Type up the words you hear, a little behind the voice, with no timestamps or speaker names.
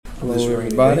this Hello, rainy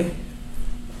everybody, day.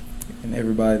 and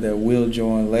everybody that will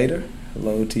join later.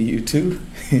 Hello to you too.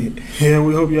 Yeah,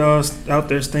 we hope y'all out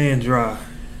there staying dry.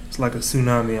 It's like a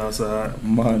tsunami outside.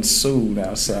 Monsoon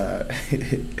outside,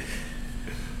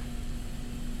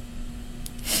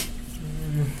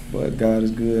 but God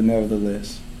is good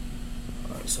nevertheless.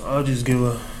 Alright, so I'll just give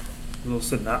a little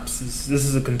synopsis. This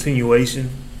is a continuation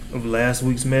of last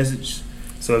week's message.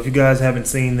 So if you guys haven't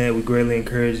seen that, we greatly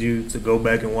encourage you to go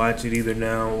back and watch it either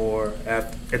now or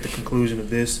at the conclusion of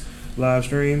this live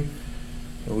stream.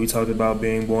 We talked about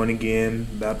being born again,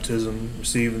 baptism,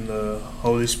 receiving the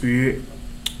Holy Spirit,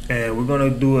 and we're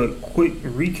going to do a quick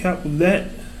recap of that.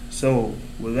 So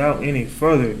without any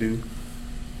further ado,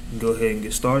 go ahead and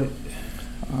get started.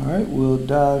 All right, we'll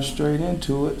dive straight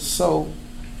into it. So,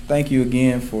 thank you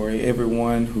again for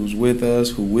everyone who's with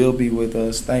us, who will be with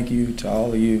us. Thank you to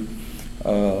all of you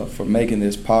for making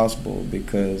this possible,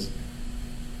 because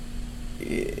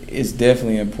it's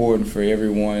definitely important for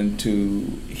everyone to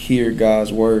hear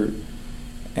God's word,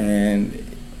 and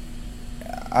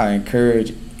I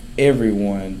encourage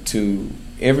everyone to,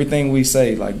 everything we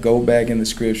say, like, go back in the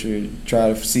scripture,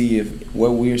 try to see if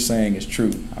what we're saying is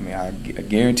true. I mean, I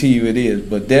guarantee you it is,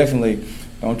 but definitely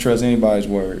don't trust anybody's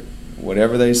word.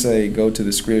 Whatever they say, go to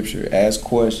the scripture, ask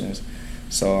questions.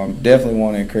 So I definitely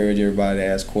want to encourage everybody to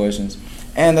ask questions.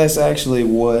 And that's actually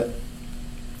what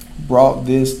brought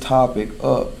this topic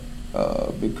up,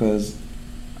 because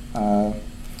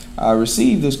I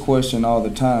receive this question all the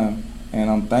time, and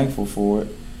I'm thankful for it,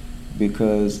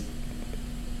 because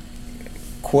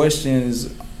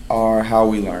questions are how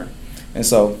we learn. And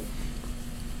so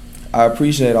I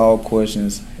appreciate all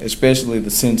questions, especially the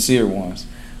sincere ones.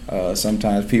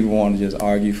 Sometimes people want to just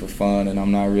argue for fun, and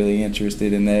I'm not really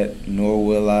interested in that, nor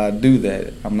will I do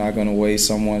that. I'm not going to waste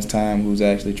someone's time who's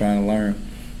actually trying to learn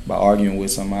by arguing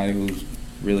with somebody who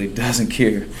really doesn't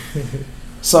care.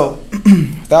 So,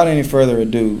 without any further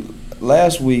ado,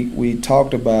 last week we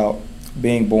talked about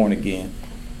being born again.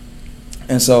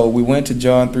 And so we went to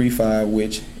John 3:5,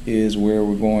 which is where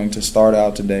we're going to start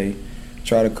out today,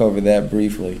 try to cover that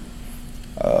briefly.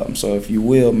 So if you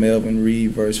will, Melvin,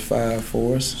 read verse 5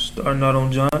 for us. Starting out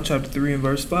on John chapter 3 and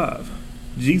verse 5.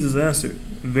 Jesus answered,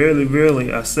 Verily,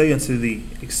 verily, I say unto thee,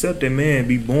 except a man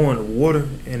be born of water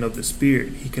and of the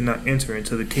Spirit, he cannot enter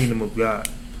into the kingdom of God.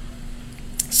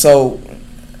 So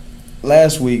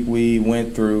last week we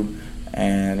went through,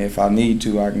 and if I need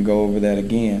to, I can go over that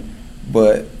again.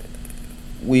 But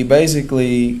we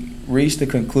basically reached the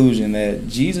conclusion that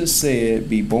Jesus said,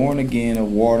 be born again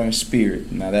of water and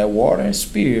spirit. Now that water and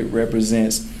spirit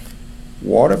represents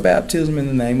water baptism in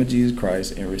the name of Jesus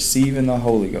Christ and receiving the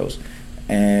Holy Ghost.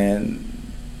 And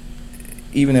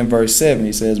even in verse 7,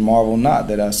 he says, marvel not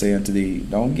that I say unto thee.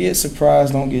 Don't get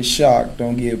surprised, don't get shocked,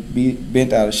 don't get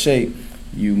bent out of shape.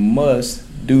 You must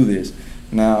do this.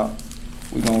 Now,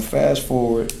 we're going to fast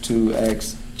forward to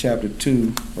Acts chapter 2,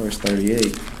 verse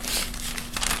 38.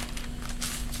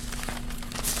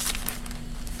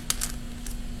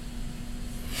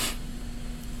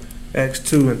 Acts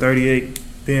 2 and 38.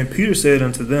 Then Peter said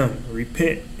unto them,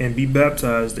 Repent and be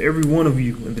baptized, every one of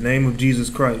you, in the name of Jesus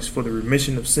Christ, for the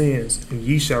remission of sins, and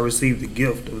ye shall receive the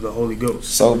gift of the Holy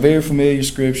Ghost. So, very familiar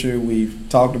scripture. We've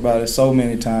talked about it so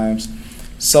many times.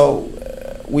 So,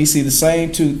 we see the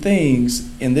same two things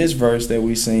in this verse that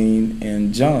we've seen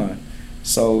in John.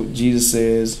 So, Jesus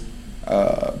says,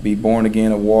 be born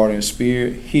again of water and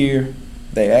spirit. Here,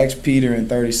 they asked Peter in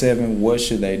 37, what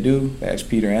should they do? They asked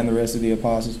Peter and the rest of the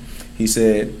apostles. He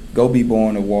said, go be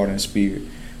born of water and spirit.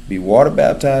 Be water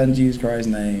baptized in Jesus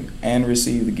Christ's name and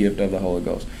receive the gift of the Holy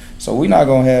Ghost. So we're not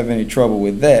going to have any trouble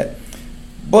with that.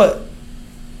 But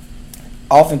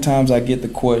oftentimes I get the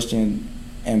question,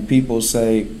 and people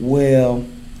say, well,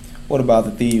 what about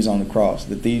the thieves on the cross?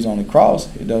 The thieves on the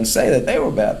cross, it doesn't say that they were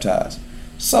baptized.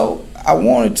 So I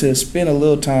wanted to spend a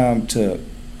little time to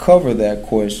cover that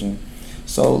question.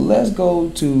 So let's go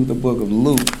to the book of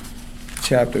Luke,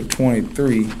 chapter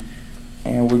 23.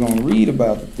 And we're going to read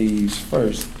about the thieves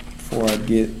first before I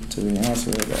get to the answer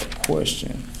of that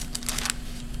question.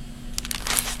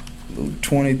 Luke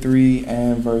 23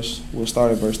 and we'll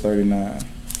start at verse 39.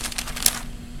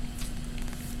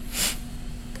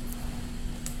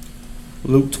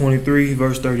 Luke 23,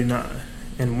 verse 39.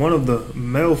 And one of the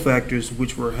malefactors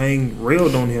which were hanged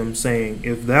railed on him, saying,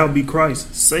 If thou be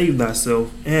Christ, save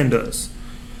thyself and us.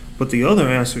 But the other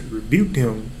answered, rebuked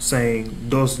him, saying,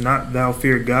 Dost not thou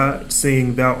fear God,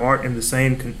 seeing thou art in the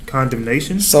same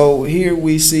condemnation? So here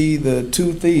we see the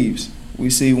two thieves.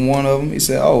 We see one of them, he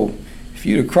said, oh, if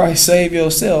you the Christ, save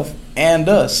yourself and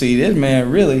us. See, this man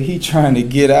really, he trying to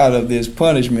get out of this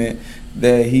punishment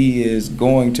that he is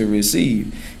going to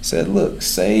receive. He said, look,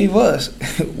 save us.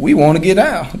 We want to get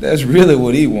out. That's really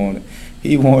what he wanted.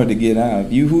 He wanted to get out.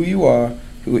 If you who you are,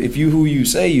 if you who you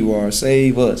say you are,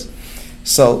 save us.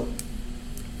 So,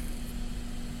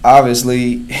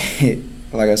 obviously,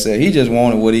 like I said, he just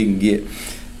wanted what he can get.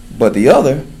 But the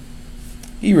other,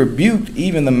 he rebuked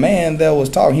even the man that was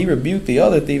talking. He rebuked the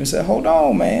other thief and said, hold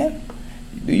on, man.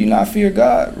 Do you not fear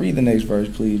God? Read the next verse,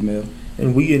 please, Mel.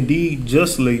 And we indeed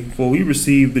justly, for we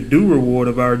receive the due reward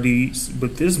of our deeds,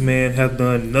 but this man hath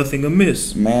done nothing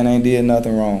amiss. Man ain't did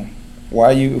nothing wrong.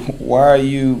 Why are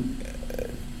you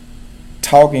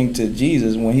talking to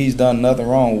Jesus when he's done nothing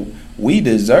wrong? We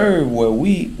deserve what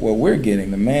we're getting.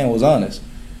 The man was honest.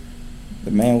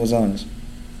 The man was honest.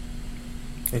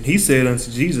 And he said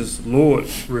unto Jesus, Lord,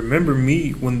 remember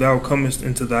me when thou comest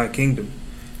into thy kingdom.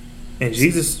 And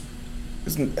Jesus,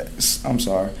 I'm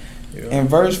sorry. Yeah. In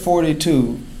verse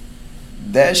 42,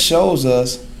 that shows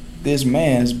us this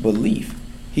man's belief.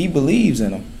 He believes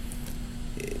in him.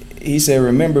 He said,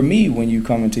 remember me when you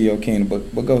come into your kingdom.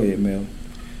 But go ahead, Mel.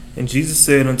 And Jesus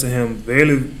said unto him,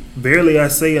 Verily, verily I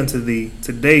say unto thee,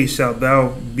 today shalt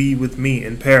thou be with me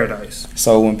in paradise.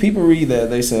 So when people read that,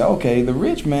 they say, okay, the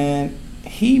rich man,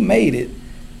 he made it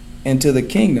into the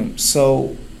kingdom.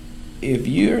 So if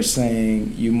you're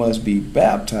saying you must be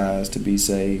baptized to be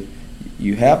saved,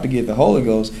 you have to get the Holy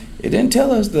Ghost. It didn't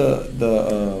tell us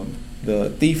the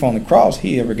thief on the cross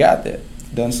he ever got that.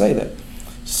 It doesn't say that.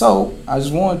 So I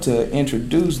just wanted to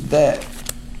introduce that.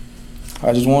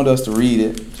 I just wanted us to read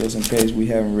it just in case we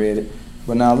haven't read it.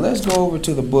 But now let's go over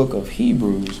to the book of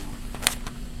Hebrews.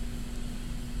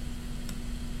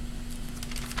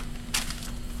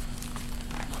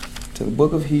 To the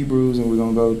book of Hebrews, and we're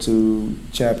going to go to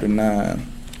chapter 9.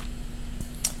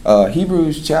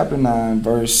 Hebrews chapter 9,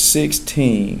 verse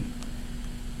 16.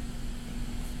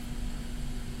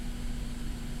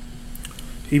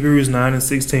 Hebrews 9 and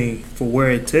 16. For where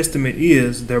a testament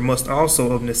is, there must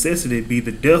also of necessity be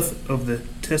the death of the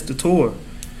testator.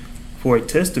 For a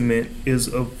testament is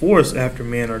of force after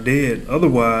men are dead.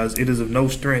 Otherwise, it is of no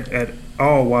strength at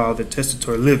all while the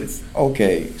testator liveth.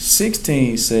 Okay,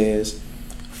 16 says,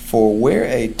 for where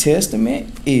a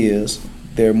testament is,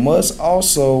 there must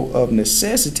also of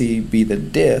necessity be the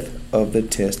death of the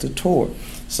testator.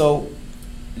 So,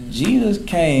 Jesus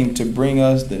came to bring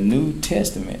us the New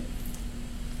Testament.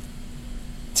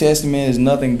 Testament is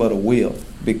nothing but a will,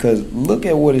 because look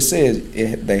at what it says.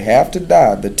 They have to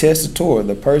die. The testator,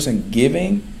 the person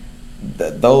giving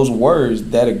those words,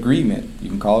 that agreement, you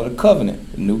can call it a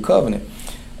covenant, a new covenant.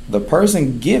 The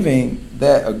person giving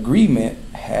that agreement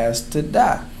has to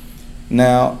die.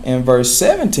 Now, in verse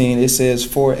 17, it says,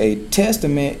 for a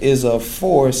testament is of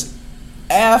force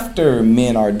after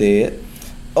men are dead.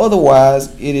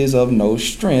 Otherwise, it is of no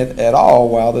strength at all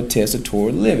while the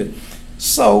testator liveth.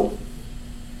 So,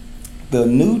 the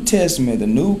New Testament, the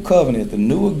New Covenant, the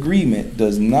New Agreement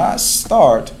does not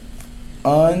start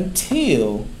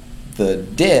until the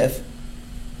death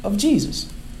of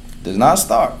Jesus. Does not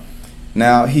start.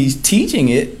 Now, he's teaching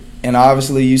it, and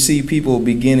obviously you see people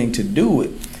beginning to do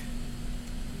it,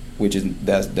 which is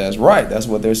that's right. That's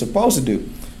what they're supposed to do.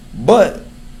 But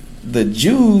the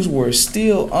Jews were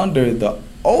still under the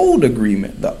old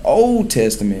agreement, the Old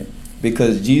Testament,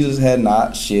 because Jesus had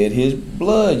not shed his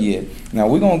blood yet. Now,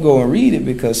 we're going to go and read it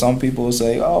because some people will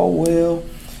say, oh, well,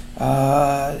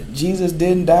 Jesus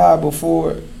didn't die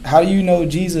before. How do you know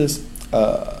Jesus?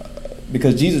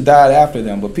 Because Jesus died after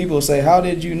them. But people say, how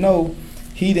did you know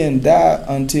he didn't die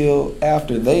until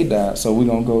after they died? So we're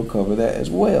going to go cover that as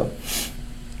well.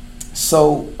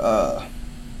 So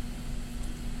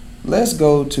let's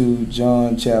go to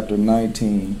John chapter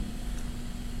 19.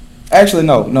 Actually,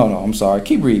 no, I'm sorry.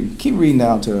 Keep reading. Keep reading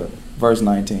down to verse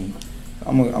 19.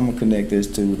 I'm gonna connect this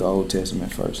to the Old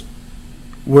Testament first.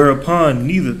 Whereupon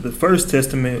neither the first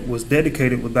testament was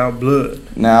dedicated without blood.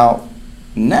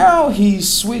 Now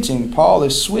he's switching. Paul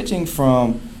is switching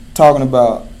from talking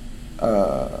about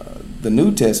the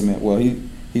New Testament. Well,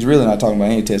 he's really not talking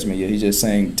about any testament yet. He's just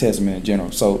saying testament in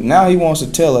general. So now he wants to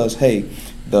tell us, hey,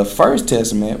 the first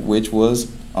testament, which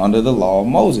was under the law of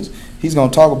Moses, he's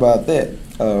gonna talk about that.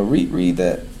 Read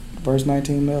that verse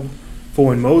 19, Mel. For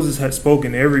when Moses had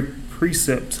spoken every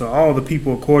precept to all the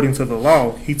people according to the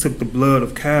law, he took the blood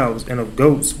of cows and of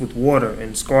goats with water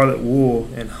and scarlet wool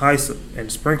and hyssop,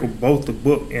 and sprinkled both the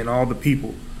book and all the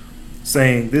people,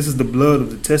 saying, This is the blood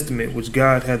of the testament which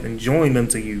God hath enjoined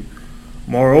unto you.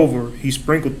 Moreover, he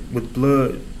sprinkled with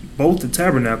blood both the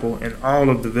tabernacle and all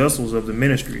of the vessels of the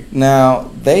ministry.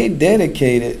 Now, they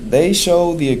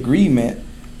showed the agreement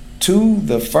to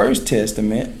the first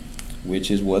testament, which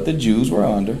is what the Jews were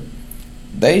under.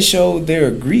 they showed their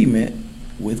agreement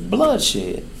with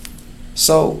bloodshed.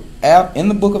 So in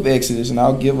the book of Exodus, and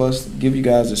I'll give you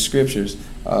guys the scriptures.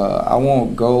 I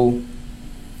won't go.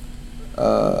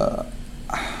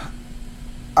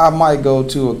 I might go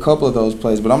to a couple of those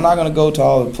places, but I'm not going to go to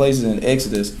all the places in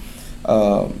Exodus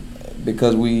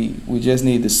because we just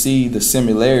need to see the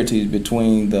similarities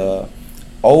between the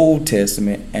Old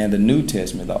Testament and the New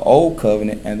Testament, the Old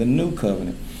Covenant and the New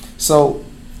Covenant. So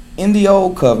in the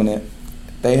Old Covenant,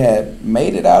 they had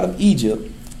made it out of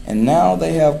Egypt, and now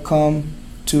they have come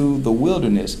to the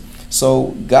wilderness.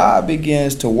 So God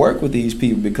begins to work with these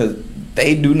people because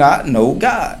they do not know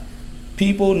God.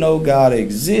 People know God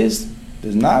exists.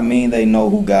 Does not mean they know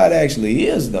who God actually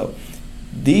is, though.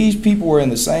 These people were in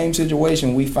the same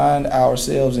situation we find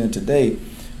ourselves in today.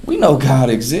 We know God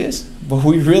exists, but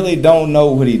we really don't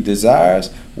know what he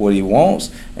desires, what he wants.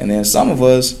 And then some of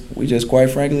us, we just quite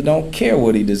frankly don't care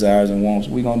what he desires and wants.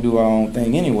 We're going to do our own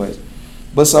thing anyways.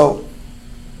 But so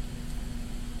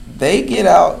they get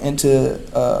out into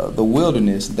the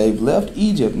wilderness. They've left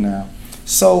Egypt now.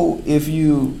 So if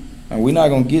you, and we're not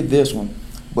going to get this one,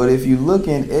 but if you look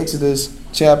in Exodus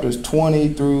chapters 20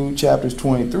 through chapters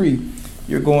 23,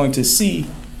 you're going to see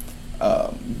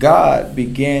God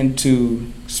begin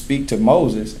to speak to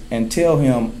Moses and tell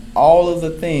him all of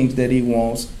the things that he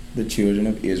wants the children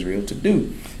of Israel to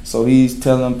do. So he's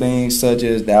telling them things such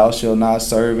as, thou shalt not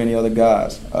serve any other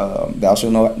gods. Thou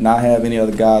shalt not have any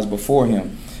other gods before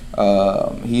him.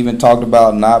 He even talked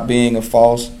about not being a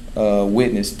false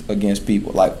witness against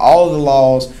people. Like all of the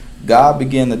laws, God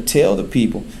began to tell the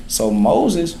people. So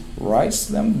Moses writes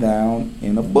them down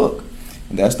in a book.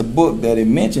 And that's the book that it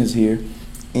mentions here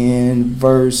in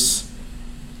verse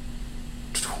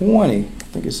 20. I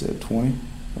think it said 20.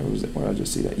 Where was it? Where did I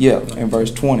just see that? Yeah, in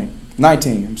verse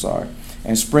 19, I'm sorry.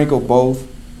 And sprinkle both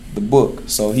the book.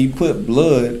 So he put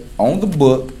blood on the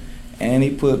book and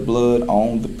he put blood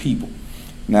on the people.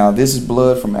 Now this is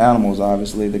blood from animals,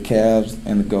 obviously, the calves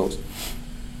and the goats.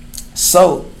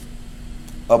 So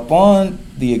upon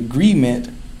the agreement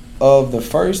of the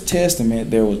First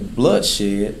Testament, there was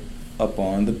bloodshed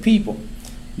upon the people.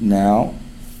 Now,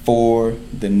 for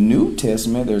the New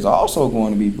Testament, there's also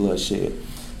going to be bloodshed.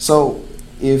 So,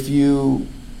 let's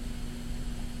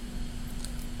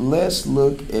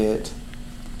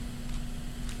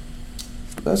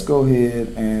go ahead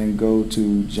and go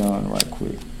to John right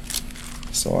quick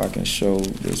so I can show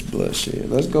this bloodshed.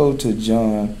 Let's go to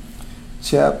John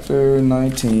chapter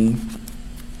 19.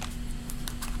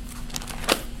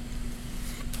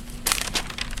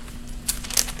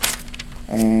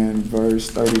 And verse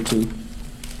 32.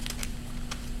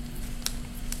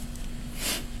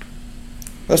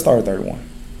 Let's start at 31.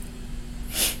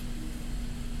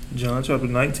 John chapter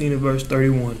 19 and verse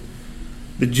 31.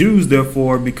 The Jews,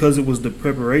 therefore, because it was the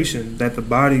preparation that the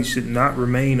body should not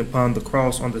remain upon the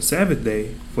cross on the Sabbath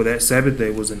day, for that Sabbath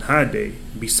day was an high day,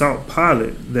 besought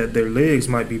Pilate that their legs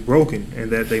might be broken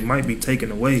and that they might be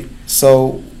taken away.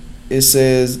 So it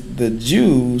says the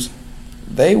Jews,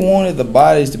 they wanted the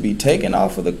bodies to be taken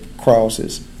off of the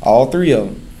crosses, all three of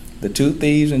them, the two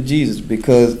thieves and Jesus,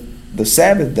 because the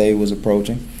Sabbath day was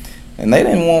approaching, and they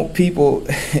didn't want people,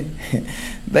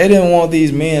 they didn't want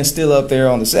these men still up there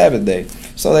on the Sabbath day.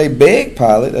 So they begged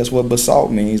Pilate, that's what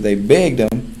besought means, they begged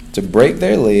him to break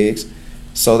their legs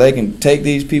so they can take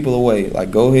these people away. Like,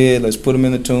 go ahead, let's put them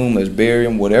in the tomb, let's bury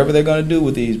them, whatever they're going to do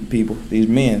with these people, these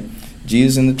men,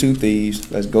 Jesus and the two thieves,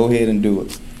 let's go ahead and do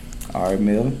it. All right,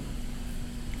 Melvin.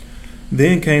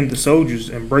 Then came the soldiers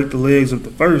and brake the legs of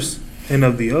the first and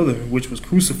of the other, which was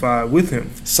crucified with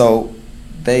him. So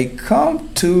they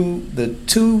come to the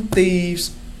two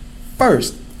thieves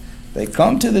first. They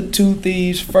come to the two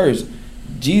thieves first.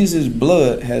 Jesus'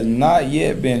 blood has not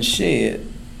yet been shed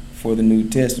for the New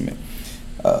Testament,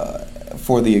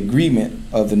 for the agreement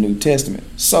of the New Testament.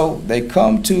 So they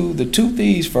come to the two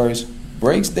thieves first,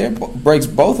 breaks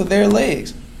both of their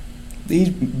legs.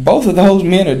 Both of those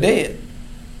men are dead.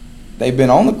 They've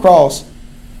been on the cross,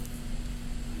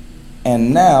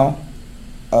 and now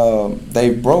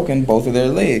they've broken both of their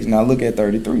legs. Now look at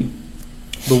 33.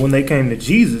 But when they came to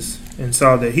Jesus and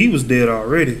saw that he was dead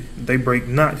already, they brake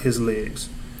not his legs.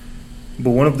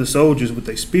 But one of the soldiers with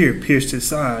a spear pierced his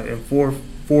side, and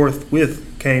forthwith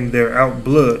came there out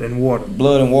blood and water.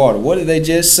 Blood and water. What did they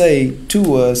just say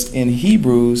to us in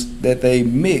Hebrews that they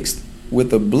mixed with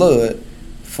the blood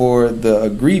for the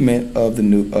agreement of the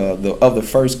new of the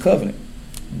first covenant?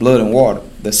 Blood and water.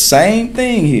 The same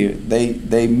thing here.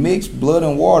 They mixed blood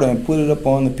and water and put it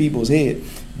upon the people's head.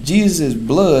 Jesus'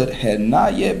 blood had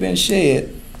not yet been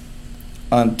shed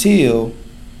until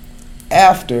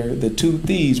after the two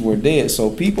thieves were dead. So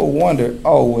people wonder,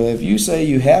 oh, well, if you say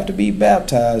you have to be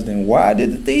baptized, then why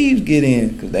did the thieves get in?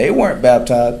 Because they weren't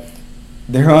baptized.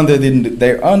 They're under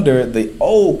the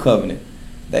old covenant.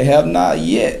 They have not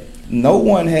yet. No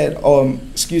one had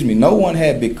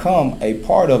become a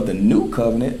part of the new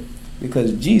covenant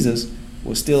because Jesus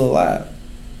was still alive.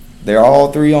 They're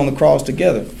all three on the cross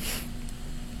together.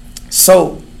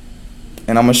 So,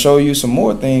 and I'm going to show you some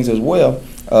more things as well,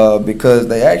 because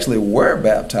they actually were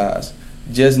baptized,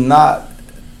 just not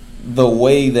the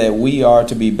way that we are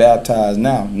to be baptized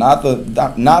now. Not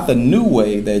the new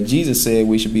way that Jesus said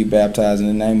we should be baptized in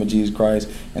the name of Jesus Christ,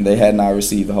 and they had not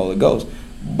received the Holy Ghost.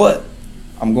 But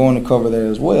I'm going to cover that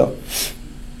as well.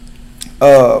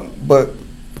 But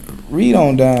read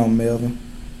on down, Melvin.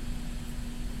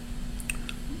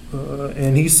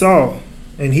 And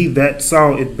he that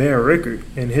saw it bear record,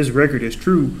 and his record is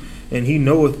true, and he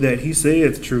knoweth that he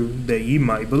saith true, that ye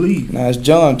might believe. Now it's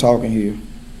John talking here.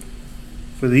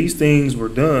 For these things were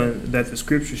done, that the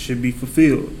scripture should be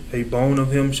fulfilled. A bone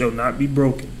of him shall not be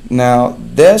broken. Now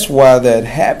that's why that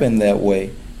happened that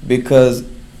way, because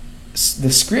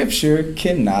the scripture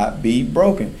cannot be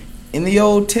broken. In the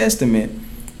Old Testament,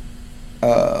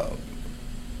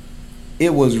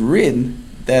 it was written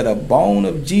that a bone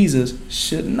of Jesus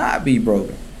should not be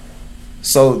broken.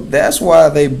 So that's why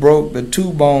they broke the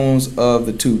two bones of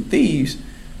the two thieves.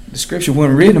 The scripture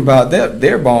wasn't written about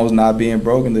their bones not being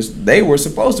broken. They were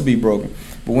supposed to be broken.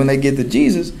 But when they get to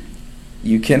Jesus,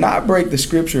 you cannot break the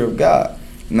scripture of God.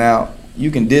 Now,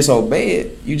 you can disobey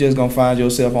it. You're just going to find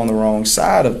yourself on the wrong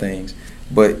side of things.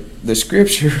 But the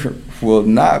scripture will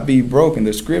not be broken.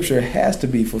 The scripture has to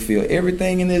be fulfilled.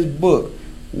 Everything in this book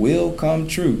will come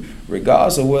true.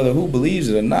 Regardless of whether who believes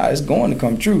it or not, it's going to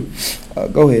come true.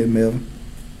 Go ahead, Melvin.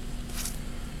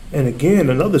 And again,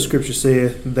 another scripture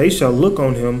said, they shall look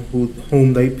on him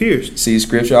whom they pierced. See,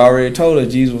 scripture already told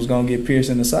us Jesus was going to get pierced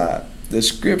in the side. The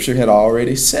scripture had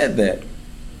already said that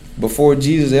before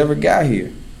Jesus ever got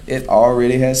here. It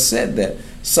already has said that.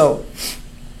 So,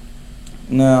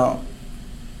 now,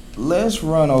 let's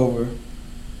run over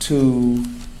to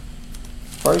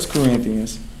 1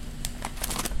 Corinthians.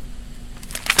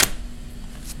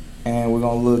 And we're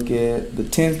going to look at the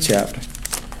 10th chapter.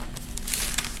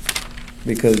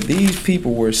 Because these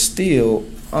people were still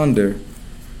under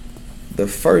the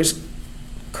first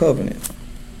covenant.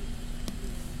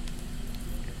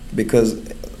 Because,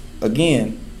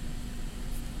 again,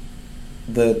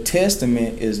 the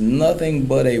testament is nothing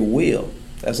but a will.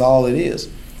 That's all it is.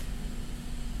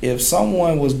 If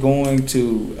someone was going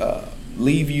to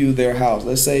leave you their house,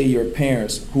 let's say your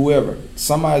parents, whoever,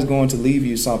 somebody's going to leave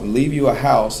you something, leave you a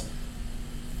house.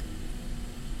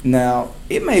 Now,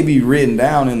 it may be written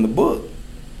down in the book.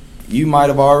 You might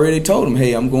have already told them,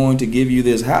 hey, I'm going to give you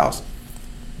this house.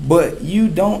 But you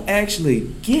don't actually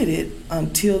get it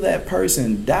until that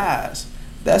person dies.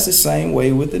 That's the same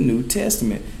way with the New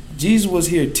Testament. Jesus was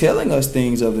here telling us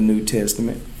things of the New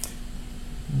Testament,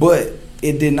 but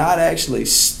it did not actually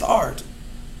start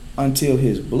until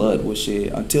his blood was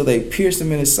shed, until they pierced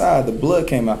him in his side, the blood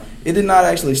came out. It did not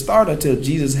actually start until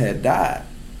Jesus had died.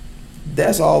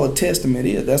 That's all a testament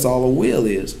is. That's all a will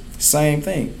is. Same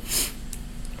thing.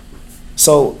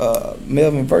 So,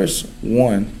 Melvin, verse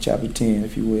 1, chapter 10,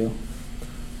 if you will.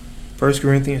 1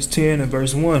 Corinthians 10 and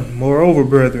verse 1. Moreover,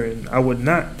 brethren, I would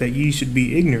not that ye should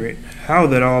be ignorant, how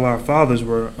that all our fathers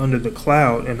were under the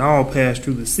cloud, and all passed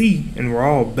through the sea, and were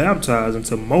all baptized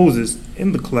unto Moses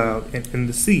in the cloud and in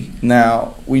the sea.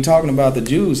 Now, we talking about the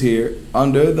Jews here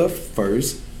under the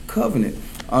first covenant,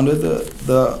 under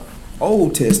the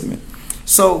Old Testament.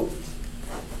 So,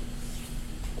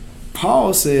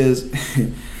 Paul says,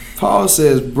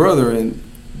 brethren,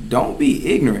 don't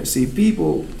be ignorant. See,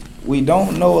 people, we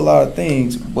don't know a lot of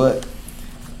things, but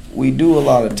we do a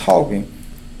lot of talking.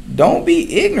 Don't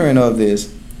be ignorant of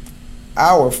this.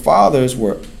 Our fathers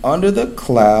were under the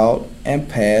cloud and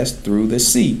passed through the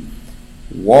sea.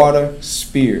 Water,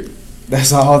 spirit.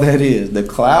 That's all that is. The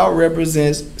cloud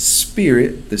represents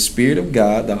spirit, the Spirit of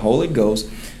God, the Holy Ghost.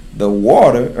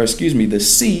 The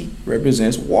sea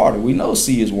represents water. We know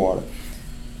sea is water.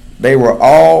 They were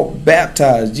all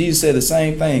baptized. Jesus said the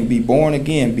same thing. Be born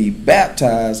again. Be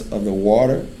baptized of the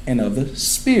water and of the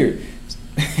Spirit.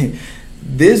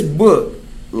 This book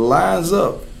lines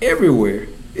up everywhere.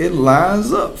 It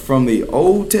lines up from the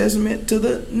Old Testament to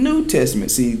the New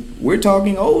Testament. See, we're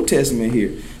talking Old Testament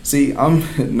here. See,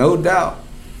 no doubt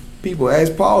people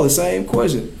ask Paul the same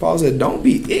question. Paul said, don't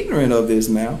be ignorant of this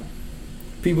now.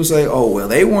 People say, oh, well,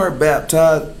 they weren't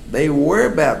baptized. They were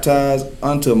baptized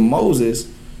unto Moses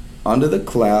under the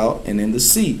cloud, and in the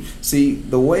sea. See,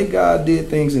 the way God did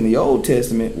things in the Old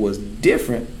Testament was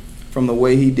different from the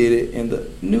way he did it in the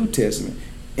New Testament.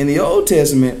 In the Old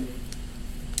Testament,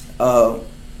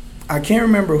 I can't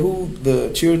remember who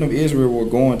the children of Israel were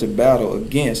going to battle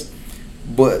against,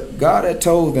 but God had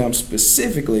told them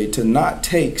specifically to not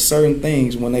take certain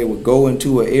things when they would go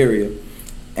into an area,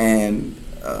 and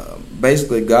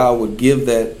basically God would give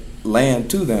that land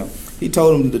to them. He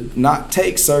told them to not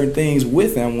take certain things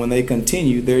with them when they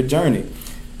continued their journey.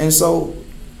 And so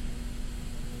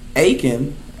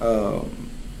Achan,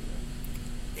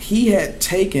 he had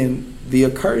taken the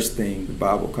accursed thing, the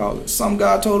Bible calls it. Some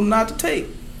God told him not to take.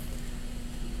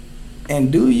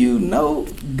 And do you know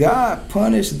God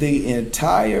punished the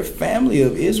entire family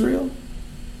of Israel?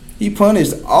 He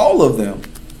punished all of them.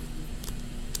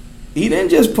 He didn't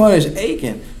just punish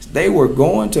Achan. They were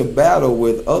going to battle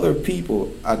with other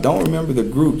people. I don't remember the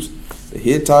groups. The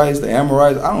Hittites, the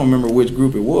Amorites, I don't remember which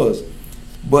group it was.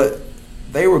 But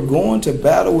they were going to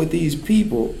battle with these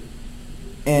people.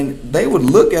 And they would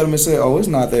look at them and say, oh, it's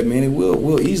not that many.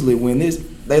 We'll easily win this.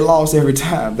 They lost every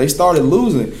time. They started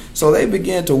losing. So they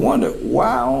began to wonder,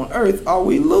 why on earth are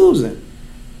we losing?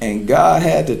 And God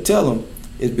had to tell them,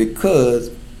 it's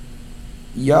because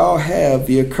y'all have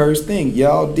the accursed thing.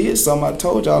 Y'all did something I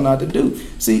told y'all not to do.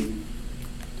 See,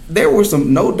 there were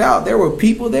no doubt, there were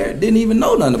people there that didn't even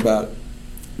know nothing about it.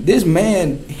 This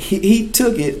man, he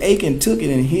took it, Achan took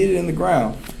it and hid it in the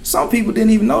ground. Some people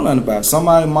didn't even know nothing about it.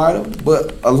 Somebody might have,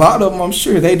 but a lot of them, I'm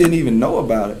sure, they didn't even know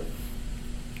about it.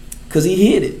 Because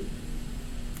he hid it.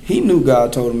 He knew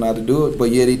God told him not to do it,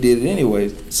 but yet he did it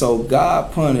anyways. So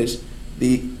God punished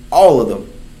all of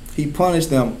them. He punished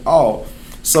them all.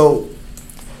 So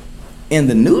in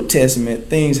the New Testament,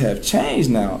 things have changed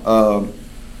now.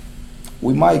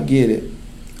 We might get it,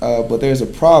 but there's a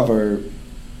proverb.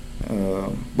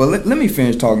 But let me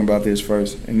finish talking about this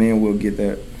first, and then we'll get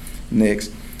that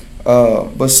next.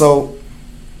 But so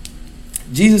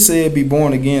Jesus said, be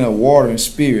born again of water and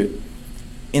spirit.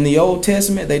 In the Old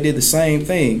Testament, they did the same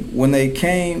thing. When they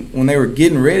were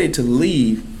getting ready to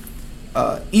leave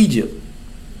Egypt,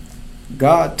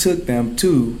 God took them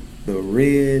to the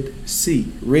Red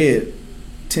Sea. Red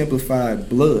typified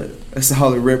blood. That's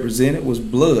all it represented, was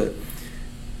blood.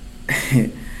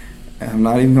 I'm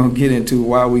not even going to get into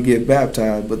why we get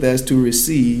baptized, but that's to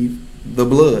receive the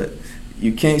blood.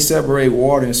 You can't separate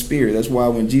water and spirit. That's why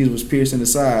when Jesus was pierced in the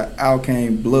side, out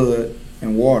came blood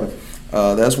and water.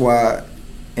 That's why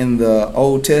in the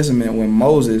Old Testament, when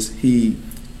Moses, he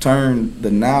turned the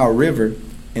Nile River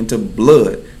into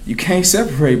blood. You can't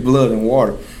separate blood and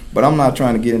water. But I'm not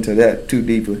trying to get into that too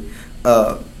deeply.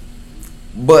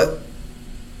 But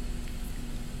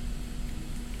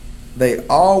they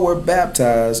all were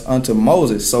baptized unto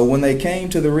Moses. So when they came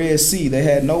to the Red Sea, they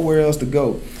had nowhere else to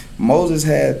go. Moses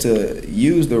had to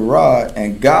use the rod,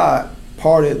 and God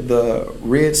parted the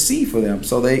Red Sea for them.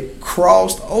 So they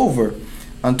crossed over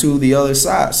unto the other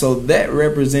side. So that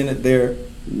represented their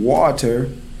water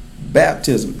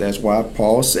baptism. That's why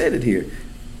Paul said it here.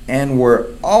 And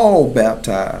were all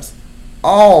baptized.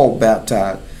 All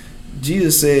baptized.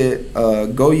 Jesus said,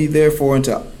 go ye therefore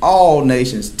into all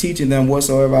nations, teaching them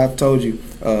whatsoever I've told you.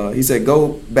 He said,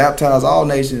 go baptize all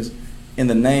nations in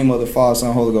the name of the Father,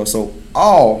 Son, Holy Ghost. So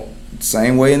all,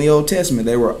 same way in the Old Testament,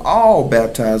 they were all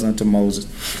baptized unto Moses.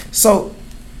 So,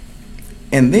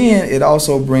 and then it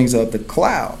also brings up the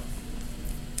cloud.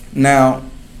 Now,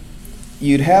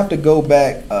 you'd have to go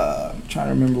back, I'm trying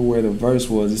to remember where the verse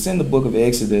was. It's in the book of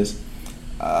Exodus.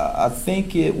 I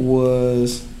think it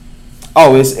was,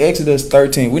 it's Exodus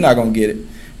 13. We're not going to get it.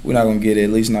 We're not going to get it, at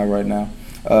least not right now.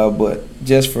 But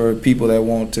just for people that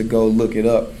want to go look it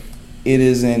up, it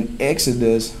is in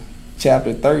Exodus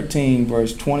chapter 13,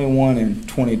 verse 21 and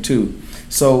 22.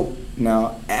 So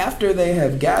now, after they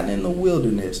have gotten in the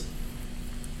wilderness,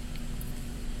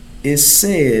 it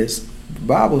says, the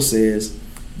Bible says,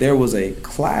 there was a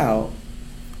cloud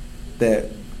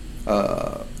that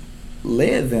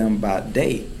led them by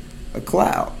day, a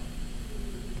cloud.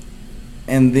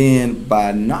 And then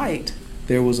by night,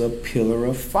 there was a pillar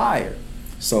of fire.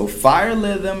 So fire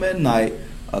led them at night,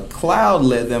 a cloud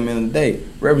led them in the day,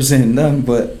 representing nothing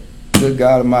but, good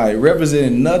God Almighty,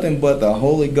 representing nothing but the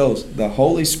Holy Ghost, the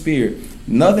Holy Spirit,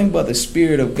 nothing but the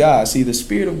Spirit of God. See, the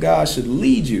Spirit of God should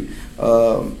lead you.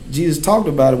 Jesus talked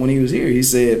about it when he was here. He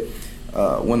said,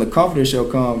 when the Comforter shall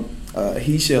come,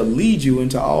 he shall lead you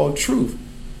into all truth.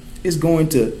 It's going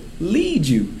to lead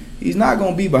you. He's not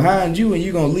going to be behind you and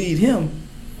you're going to lead him.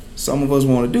 Some of us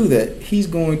want to do that. He's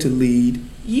going to lead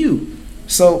you.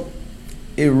 So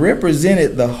it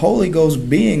represented the Holy Ghost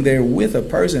being there with a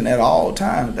person at all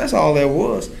times. That's all there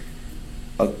was.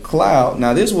 a cloud.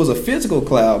 Now, this was a physical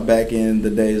cloud back in the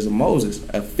days of Moses.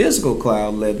 A physical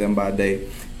cloud led them by day,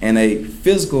 and a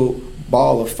physical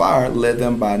ball of fire led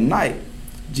them by night.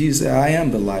 Jesus said, I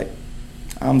am the light.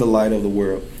 I'm the light of the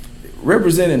world.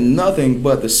 Representing nothing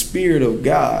but the Spirit of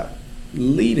God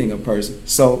leading a person.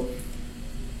 So,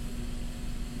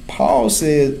 Paul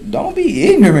said, don't be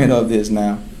ignorant of this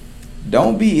now.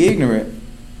 Don't be ignorant.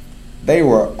 They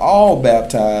were all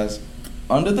baptized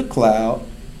under the cloud.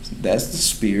 That's the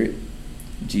Spirit.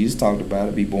 Jesus talked about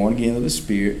it, be born again of the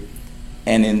Spirit,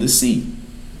 and in the sea.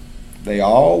 They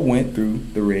all went through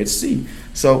the Red Sea.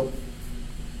 So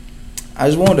I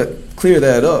just wanted to clear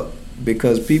that up,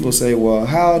 because people say, well,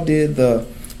 how did the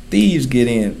thieves get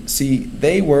in? See,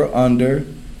 they were under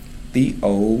the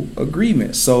old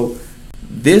agreement. So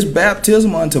this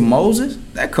baptism unto Moses,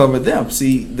 that covered them.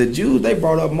 See, the Jews, they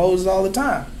brought up Moses all the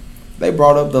time. They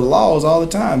brought up the laws all the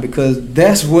time, because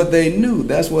that's what they knew.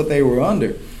 That's what they were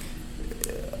under.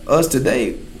 Us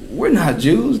today, we're not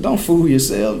Jews. Don't fool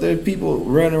yourself. There's people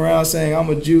running around saying, I'm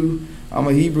a Jew, I'm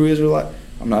a Hebrew Israelite.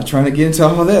 I'm not trying to get into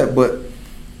all that, but,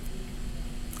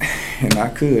 and I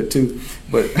could too,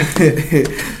 but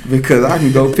because I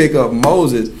can go pick up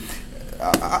Moses.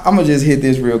 I'm going to just hit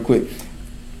this real quick.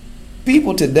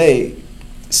 People today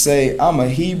say, I'm a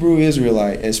Hebrew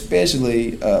Israelite,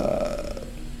 especially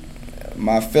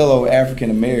my fellow African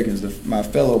Americans, my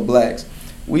fellow blacks.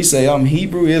 We say, I'm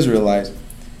Hebrew Israelites.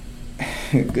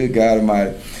 Good God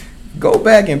Almighty. Go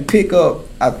back and pick up,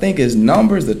 I think it's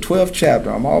Numbers, the 12th chapter.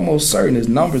 I'm almost certain it's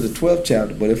Numbers, the 12th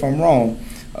chapter. But if I'm wrong,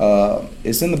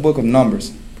 it's in the book of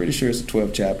Numbers. Pretty sure it's the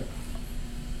 12th chapter.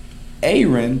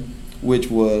 Aaron, which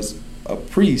was a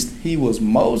priest, he was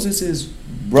Moses'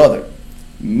 brother.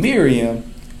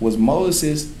 Miriam was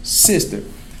Moses' sister.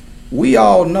 We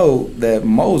all know that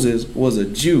Moses was a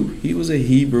Jew. He was a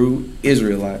Hebrew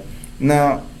Israelite.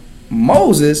 Now,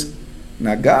 Moses,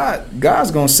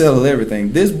 God's going to settle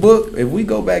everything. This book, if we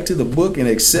go back to the book and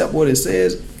accept what it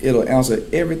says, it'll answer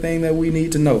everything that we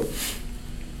need to know.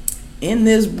 In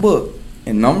this book,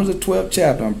 in Numbers the 12th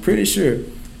chapter, I'm pretty sure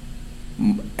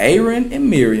Aaron and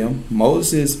Miriam,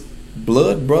 Moses'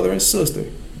 blood brother and sister,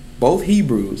 both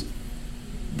Hebrews,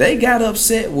 they got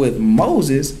upset with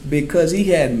Moses because he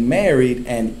had married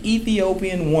an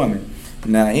Ethiopian woman.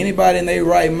 Now, anybody in their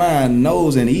right mind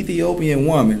knows an Ethiopian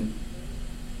woman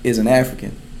is an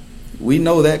African. We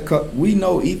know that. We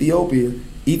know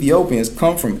Ethiopians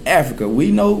come from Africa.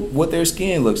 We know what their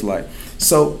skin looks like.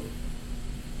 So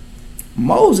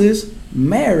Moses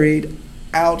married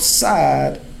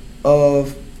outside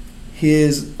of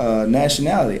his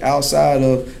nationality, outside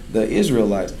of the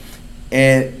Israelites.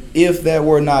 And if that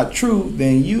were not true,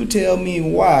 then you tell me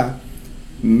why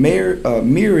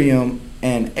Miriam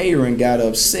and Aaron got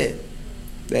upset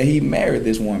that he married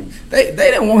this woman. They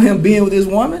didn't want him being with this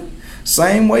woman.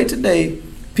 Same way today,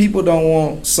 people don't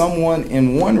want someone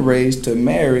in one race to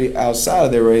marry outside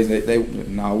of their race.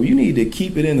 No, you need to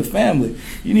keep it in the family.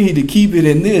 You need to keep it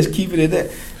in this, keep it in that.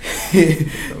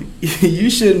 You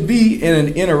shouldn't be in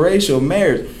an interracial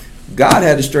marriage. God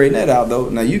had to straighten that out, though.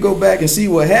 Now, you go back and see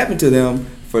what happened to them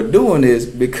for doing this,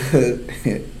 because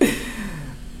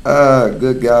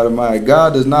good God Almighty,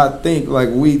 God does not think like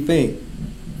we think.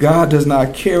 God does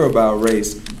not care about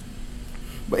race.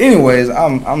 But anyways,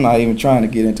 I'm not even trying to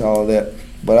get into all that.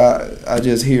 But I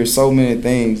just hear so many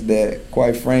things that,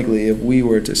 quite frankly, if we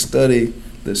were to study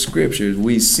the scriptures,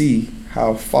 we see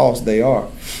how false they are.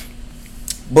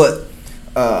 But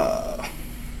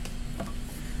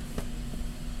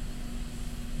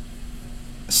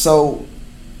so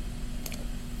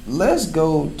let's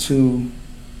go to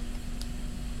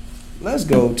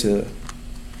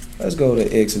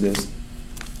Exodus.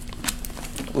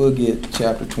 We'll get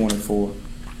chapter 24.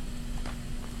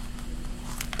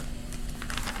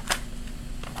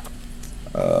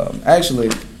 Actually,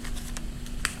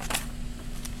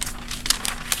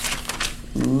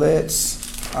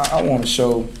 I want to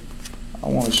show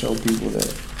people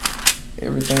that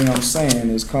everything I'm saying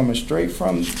is coming straight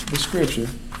from the scripture.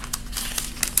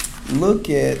 Look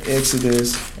at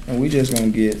Exodus, and we're just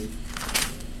going to get,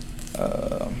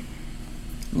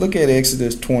 look at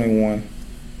Exodus 21.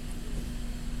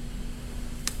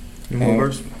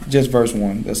 Verse? Just verse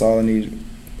 1. That's all I need.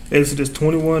 Exodus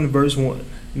 21, verse 1.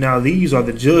 Now these are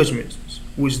the judgments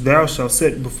which thou shalt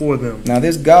set before them. Now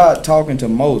this God talking to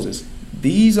Moses.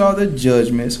 These are the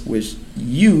judgments which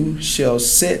you shall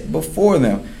set before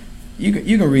them. You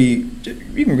can read.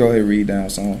 You can go ahead and read down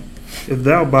some. If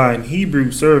thou buy an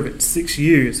Hebrew servant 6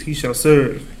 years, he shall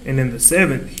serve, and in the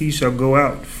 7th he shall go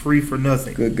out free for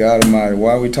nothing. Good God Almighty,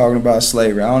 why are we talking about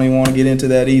slavery? I don't even want to get into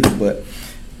that either. But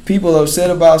People upset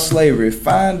about slavery.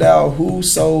 Find out who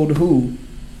sold who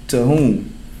to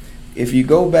whom. If you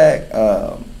go back,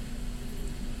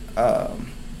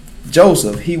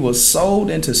 Joseph, he was sold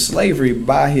into slavery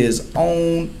by his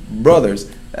own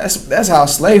brothers. That's how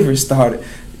slavery started.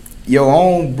 Your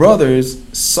own brothers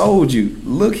sold you.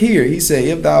 Look here, he said,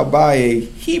 if thou buy a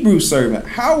Hebrew servant,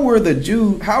 how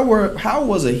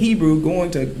was a Hebrew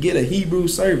going to get a Hebrew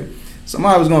servant?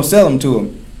 Somebody was going to sell them to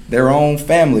him. Their own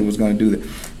family was going to do that.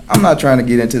 I'm not trying to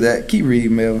get into that. Keep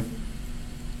reading, Melvin.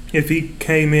 If he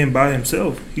came in by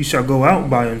himself, he shall go out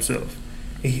by himself.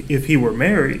 If he were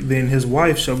married, then his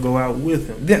wife shall go out with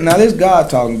him. Now this God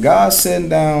talking. God's setting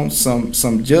down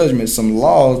some judgments, some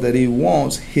laws that he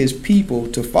wants his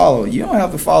people to follow. You don't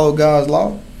have to follow God's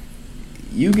law.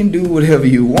 You can do whatever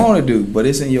you want to do, but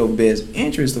it's in your best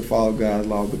interest to follow God's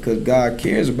law because God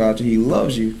cares about you. He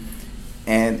loves you.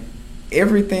 And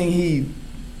everything he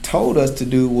told us to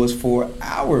do was for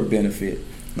our benefit,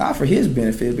 not for his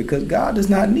benefit, because God does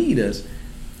not need us.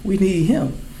 We need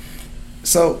him.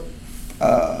 So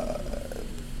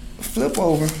flip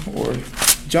over or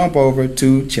jump over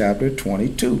to chapter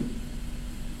 22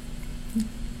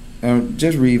 and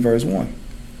just read verse 1.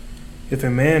 If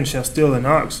a man shall steal an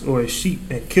ox or a sheep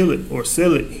and kill it or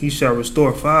sell it, he shall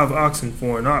restore 5 oxen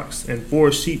for an ox and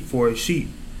 4 sheep for a sheep.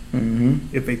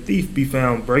 Mm-hmm. If a thief be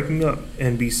found breaking up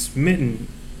and be smitten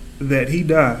that he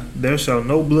die, there shall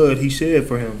no blood he shed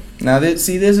for him. Now, this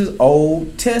is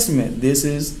Old Testament. This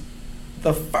is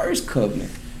the first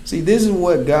covenant. See, this is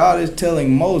what God is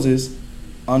telling Moses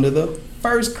under the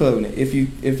first covenant. If you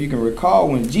can recall,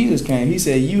 when Jesus came, he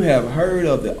said, you have heard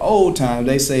of the old times.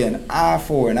 They say an eye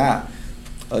for an eye,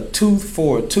 a tooth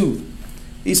for a tooth.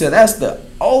 He said, that's the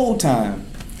old time.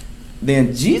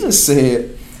 Then Jesus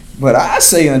said, but I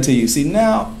say unto you. See,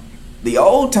 now the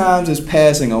old times is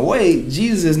passing away.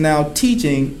 Jesus is now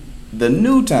teaching the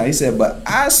new time. He said, but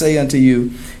I say unto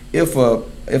you, if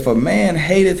a man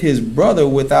hateth his brother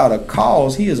without a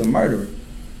cause, he is a murderer.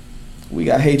 We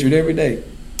got hatred every day.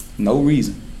 No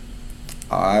reason.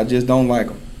 I just don't like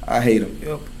them. I hate them.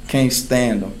 Yep. Can't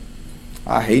stand them.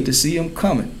 I hate to see them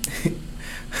coming.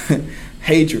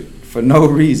 Hatred for no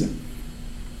reason.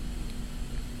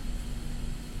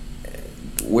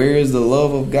 Where is the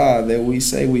love of God that we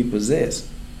say we possess?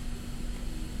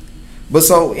 But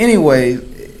so anyway,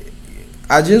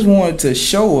 I just wanted to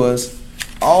show us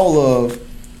all of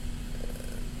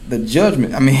the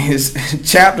judgment. I mean, it's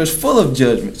chapters full of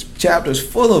judgments, chapters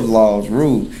full of laws,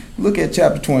 rules. Look at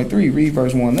chapter 23, read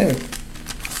verse 1 there.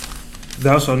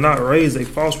 Thou shalt not raise a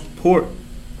false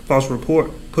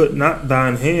report. Put not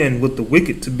thine hand with the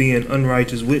wicked to be an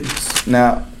unrighteous witness.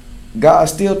 Now,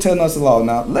 God's still telling us the law.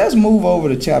 Now, let's move over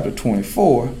to chapter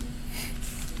 24.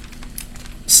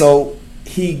 So,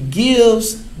 he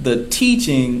gives the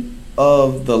teaching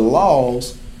of the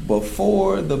laws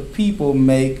before the people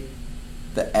make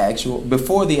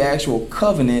before the actual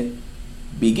covenant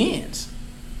begins.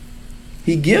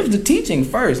 He gives the teaching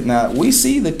first. Now, we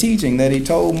see the teaching that he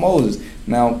told Moses.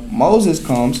 Now, Moses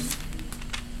comes.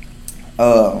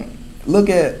 Look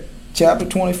at chapter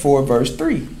 24, verse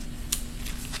 3.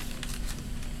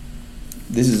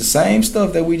 This is the same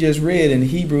stuff that we just read in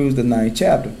Hebrews, the 9th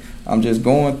chapter. I'm just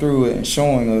going through it and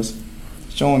showing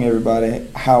everybody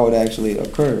how it actually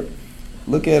occurred.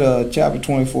 Look at chapter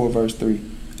 24, verse 3.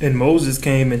 And Moses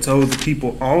came and told the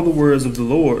people all the words of the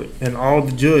Lord and all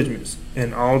the judgments.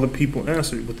 And all the people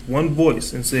answered with one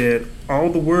voice and said, all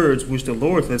the words which the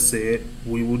Lord has said,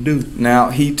 we will do.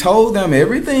 Now, he told them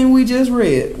everything we just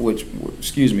read, we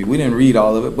didn't read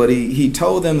all of it, but he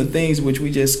told them the things which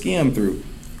we just skimmed through.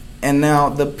 And now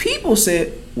the people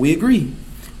said, we agree.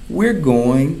 We're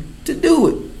going to do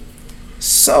it.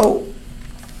 So,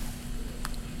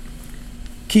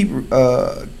 keep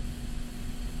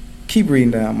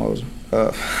reading down, Moses.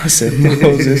 I said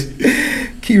Moses.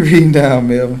 Keep reading down,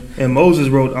 Melvin. And Moses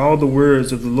wrote all the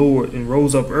words of the Lord and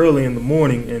rose up early in the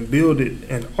morning and builded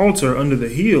an altar under the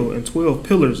hill and 12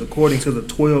 pillars according to the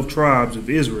 12 tribes of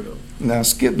Israel. Now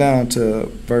skip down to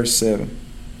verse 7.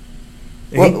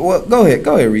 Well, go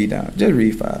ahead, read down. Just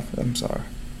read 5. I'm sorry.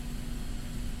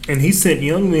 And he sent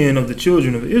young men of the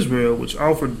children of Israel, which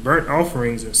offered burnt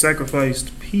offerings and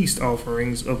sacrificed peace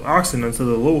offerings of oxen unto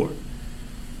the Lord.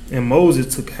 And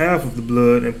Moses took half of the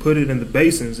blood and put it in the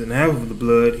basins, and half of the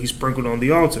blood he sprinkled on the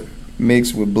altar.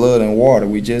 Mixed with blood and water.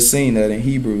 We just seen that in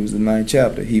Hebrews, the 9th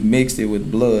chapter. He mixed it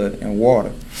with blood and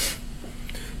water.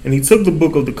 And he took the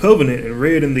book of the covenant and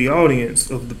read in the audience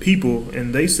of the people,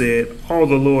 and they said, all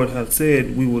the Lord hath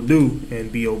said we will do, and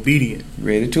be obedient.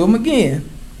 Read it to them again.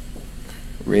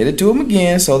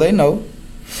 So they know.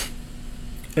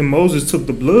 And Moses took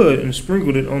the blood and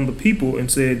sprinkled it on the people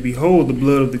and said, Behold the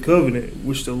blood of the covenant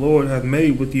which the Lord hath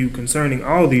made with you concerning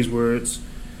all these words.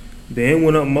 Then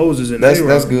went up Moses and Aaron.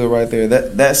 That's good right there.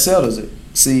 That settles it.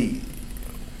 See,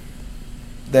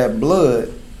 that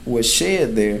blood was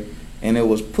shed there and it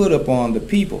was put upon the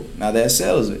people. Now that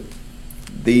settles it.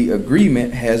 The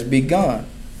agreement has begun.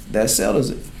 That settles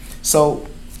it. So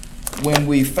when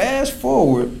we fast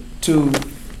forward to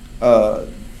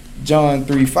John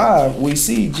 3:5, we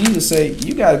see Jesus say,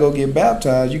 you got to go get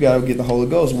baptized. You got to get the Holy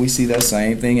Ghost. We see that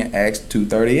same thing in Acts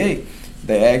 2:38.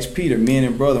 They asked Peter, men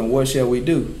and brethren, what shall we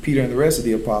do? Peter and the rest of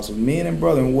the apostles, men and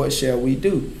brethren, what shall we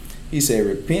do? He said,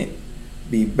 repent,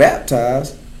 be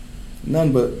baptized,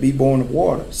 none but be born of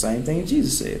water. Same thing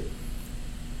Jesus said.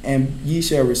 And ye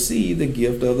shall receive the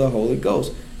gift of the Holy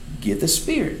Ghost. Get the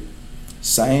Spirit.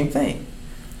 Same thing.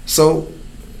 So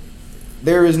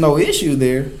there is no issue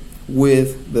there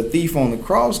with the thief on the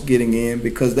cross getting in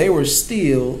because they were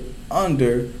still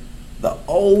under the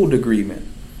old agreement.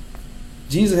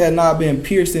 Jesus had not been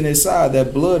pierced in his side.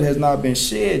 That blood has not been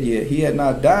shed yet. He had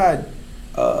not died.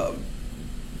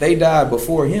 They died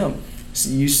before him. So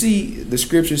you see, the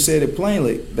scripture said it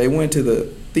plainly. They went to the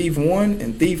thief 1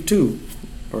 and thief 2,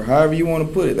 or however you want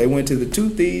to put it. They went to the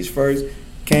 2 thieves first,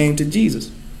 came to Jesus,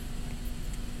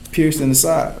 pierced in the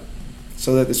side,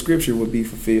 so that the scripture would be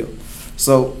fulfilled.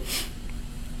 So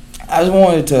I just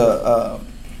wanted to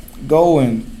go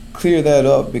and clear that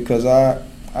up because I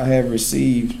have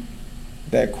received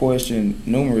that question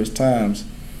numerous times,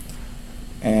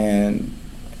 and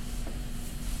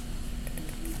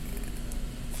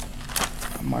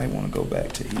I might want to go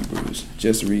back to Hebrews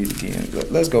just to read it again.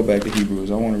 Let's go back to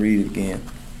Hebrews. I want to read it again.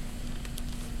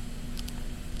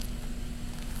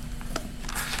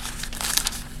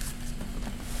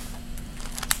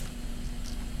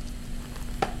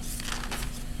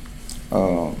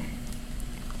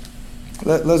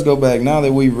 Let's go back. Now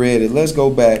that we've read it, let's go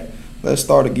back. Let's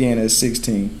start again at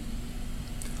 16.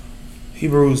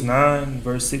 Hebrews 9,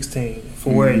 verse 16.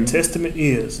 For where a testament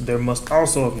is, there must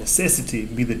also of necessity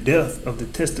be the death of the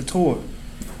testator.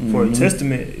 For a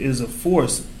testament is of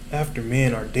force after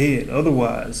men are dead.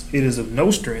 Otherwise, it is of no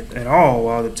strength at all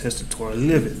while the testator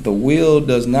liveth. The will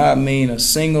does not mean a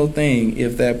single thing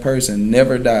if that person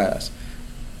never dies.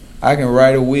 I can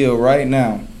write a will right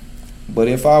now, but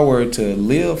if I were to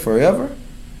live forever,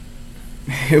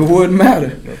 it wouldn't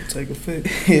matter. Never take effect.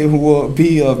 It would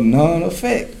be of none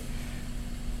effect.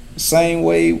 Same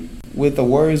way with the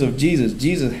words of Jesus.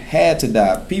 Jesus had to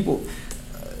die. People,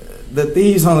 the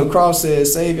thieves on the cross said,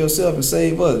 save yourself and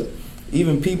save others.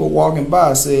 Even people walking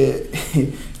by said,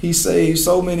 he saved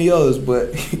so many others,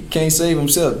 but he can't save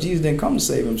himself. Jesus didn't come to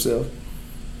save himself.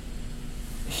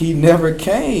 He never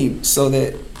came so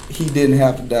that he didn't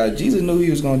have to die. Jesus knew he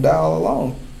was going to die all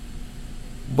along.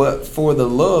 But for the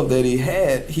love that he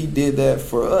had, he did that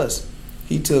for us.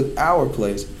 He took our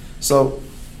place. So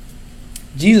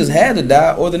Jesus had to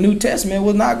die or the New Testament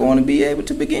was not going to be able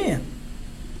to begin.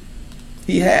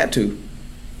 He had to.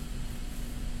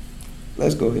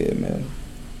 Let's go ahead, man.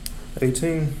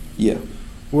 18. Yeah.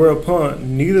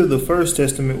 Whereupon neither the first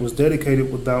testament was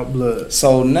dedicated without blood.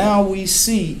 So now we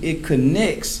see it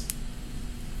connects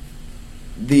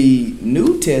the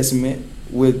New Testament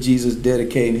with Jesus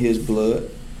dedicating his blood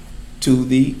to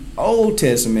the Old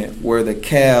Testament where the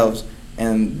calves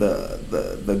and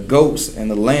the goats and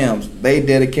the lambs, they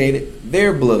dedicated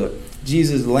their blood.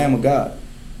 Jesus is the Lamb of God.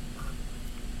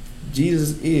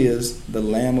 Jesus is the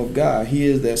Lamb of God. He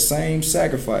is that same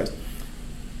sacrifice.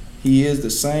 He is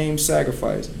the same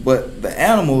sacrifice. But the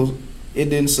animals, it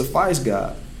didn't suffice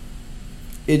God.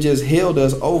 It just held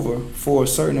us over for a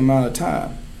certain amount of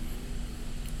time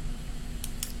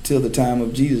till the time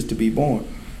of Jesus to be born.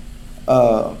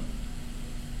 19.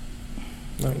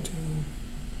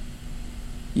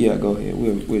 Yeah, go ahead.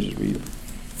 We'll just read it.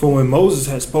 For when Moses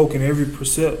had spoken every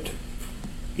precept,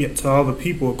 yet to all the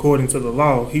people according to the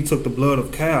law, he took the blood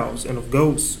of cows and of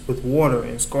goats with water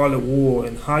and scarlet wool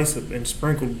and hyssop and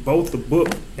sprinkled both the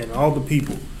book and all the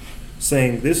people,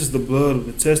 saying, This is the blood of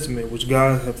the testament which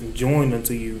God hath enjoined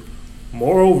unto you.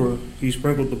 Moreover, he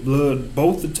sprinkled the blood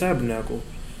both the tabernacle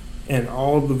and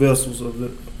all the vessels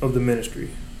of the ministry.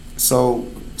 So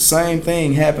same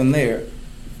thing happened there.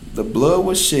 The blood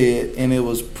was shed and it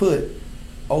was put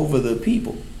over the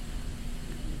people.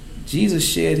 Jesus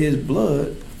shed his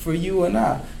blood for you and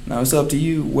I. Now it's up to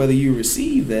you whether you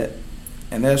receive that.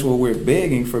 And that's what we're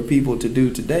begging for people to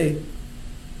do today.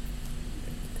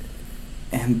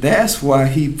 And that's why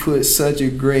he put such a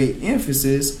great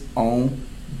emphasis on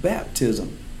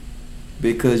baptism.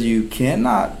 Because you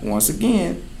cannot, once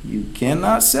again, you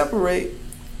cannot separate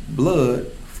blood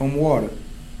from water.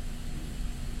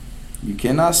 You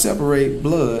cannot separate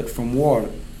blood from water.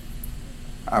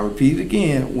 I repeat it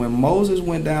again. When Moses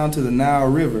went down to the Nile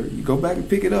River, you go back and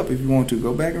pick it up if you want to.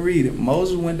 Go back and read it.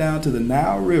 Moses went down to the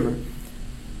Nile River.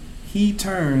 He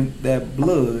turned that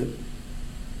blood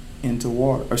into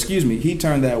water. Or excuse me, he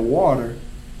turned that water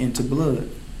into blood.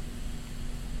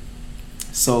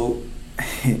 So,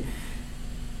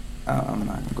 I'm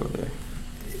not going to go there.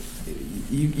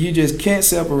 You just can't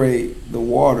separate the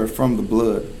water from the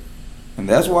blood. And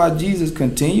that's why Jesus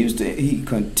continued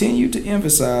to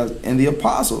emphasize, and the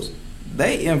apostles,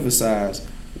 they emphasize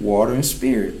water and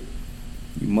spirit.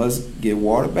 You must get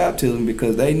water baptism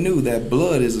because they knew that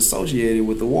blood is associated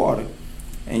with the water.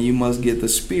 And you must get the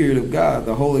Spirit of God,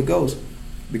 the Holy Ghost,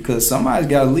 because somebody's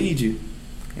got to lead you.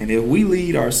 And if we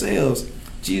lead ourselves,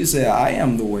 Jesus said, I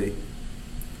am the way.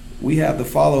 We have to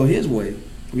follow his way.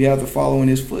 We have to follow in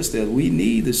his footsteps. We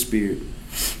need the Spirit.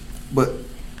 But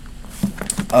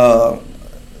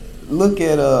look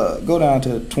at, go down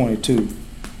to 22.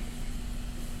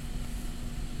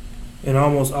 And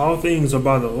almost all things are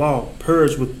by the law,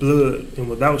 purged with blood, and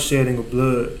without shedding of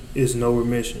blood is no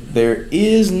remission. There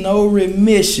is no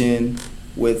remission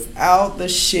without the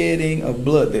shedding of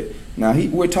blood. Now,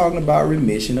 we're talking about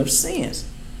remission of sins.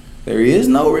 There is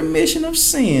no remission of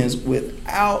sins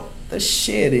without the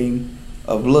shedding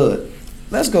of blood.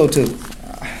 Let's go to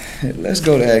Acts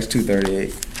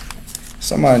 2:38.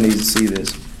 Somebody needs to see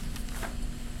this,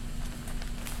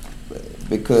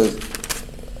 because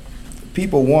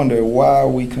people wonder why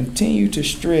we continue to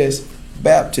stress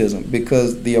baptism,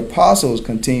 because the apostles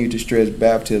continue to stress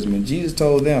baptism, and Jesus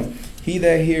told them, he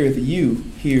that heareth you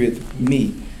heareth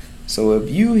me. So if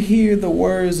you hear the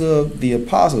words of the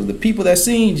apostles, the people that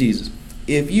seen Jesus,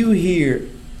 if you hear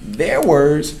their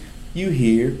words, you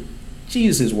hear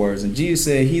Jesus' words. And Jesus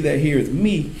said, he that heareth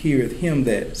me heareth him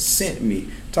that sent me.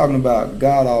 Talking about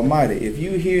God Almighty. If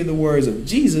you hear the words of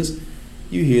Jesus,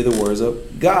 you hear the words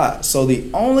of God. So the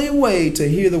only way to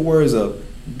hear the words of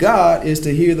God is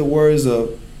to hear the words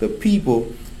of the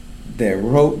people that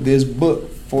wrote this book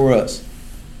for us.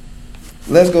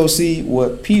 Let's go see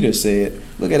what Peter said.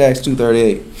 Look at Acts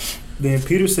 2:38. Then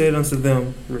Peter said unto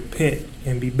them, repent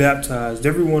and be baptized,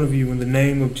 every one of you, in the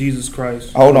name of Jesus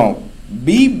Christ. Hold on.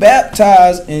 Be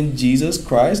baptized in Jesus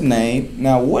Christ's name.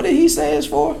 Now, what did he say it's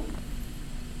for?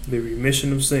 The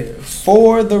remission of sins.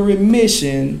 For the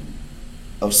remission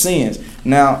of sins.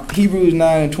 Now, Hebrews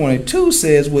 9:22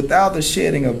 says, without the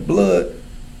shedding of blood,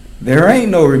 there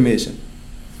ain't no remission.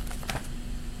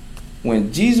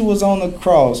 When Jesus was on the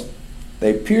cross,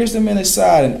 they pierced him in his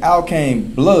side, and out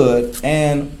came blood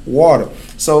and water.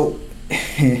 So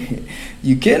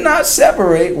you cannot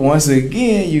separate, once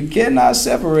again, you cannot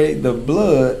separate the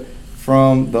blood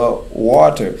from the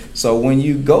water. So when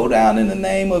you go down in the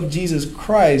name of Jesus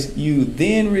Christ, you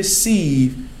then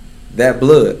receive that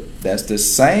blood. That's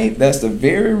the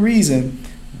very reason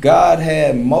God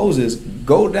had Moses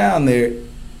go down there.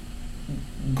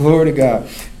 Glory to God.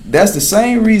 That's the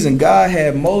same reason God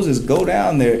had Moses go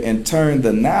down there and turn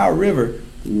the Nile River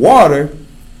water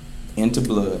into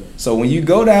blood. So when you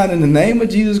go down in the name of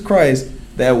Jesus Christ,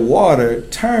 that water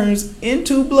turns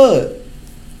into blood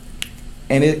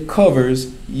and it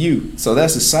covers you. So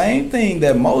that's the same thing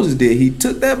that Moses did. He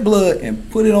took that blood and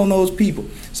put it on those people.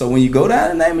 So when you go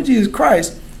down in the name of Jesus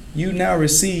Christ, you now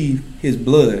receive his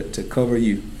blood to cover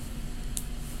you.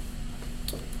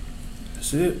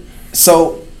 That's it.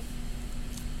 So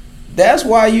that's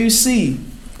why you see,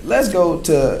 let's go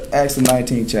to Acts the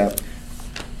 19th chapter.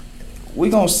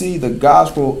 We're going to see the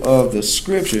gospel of the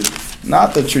scriptures,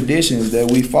 not the traditions that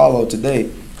we follow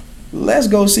today. Let's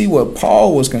go see what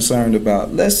Paul was concerned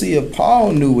about. Let's see if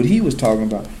Paul knew what he was talking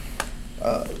about.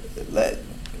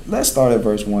 Let's start at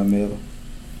verse 1, Melvin.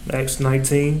 Acts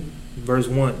 19, verse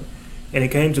 1. And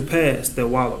it came to pass that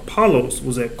while Apollos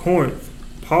was at Corinth,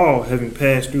 Paul, having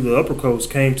passed through the upper coast,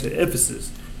 came to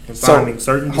Ephesus, and finding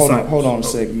certain disciples. Hold on a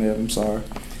second, Melvin. I'm sorry.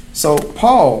 So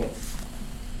Paul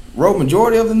wrote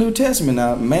majority of the New Testament.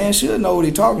 Now, man should know what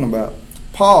he's talking about.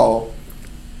 Paul,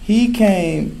 he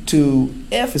came to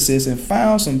Ephesus and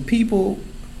found some people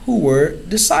who were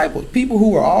disciples, people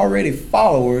who were already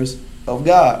followers of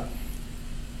God.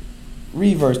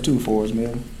 Read verse 2 for us,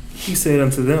 man. He said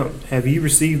unto them, have ye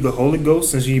received the Holy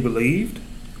Ghost since ye believed?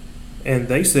 And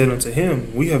they said unto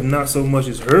him, we have not so much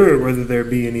as heard whether there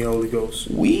be any Holy Ghost.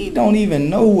 We don't even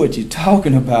know what you're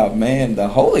talking about, man. The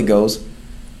Holy Ghost.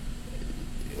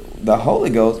 The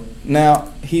Holy Ghost.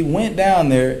 Now, he went down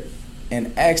there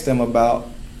and asked them about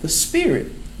the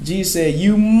Spirit. Jesus said,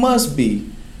 you must be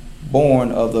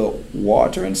born of the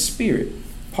water and Spirit.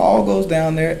 Paul goes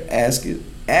down there,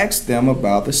 asks them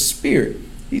about the Spirit.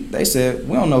 They said,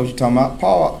 we don't know what you're talking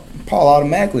about. Paul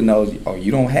automatically knows, oh,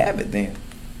 you don't have it then.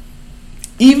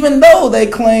 Even though they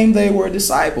claim they were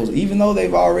disciples, even though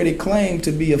they've already claimed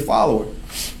to be a follower.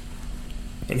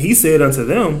 And he said unto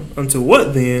them, unto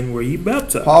what then were ye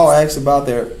baptized? Paul asks about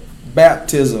their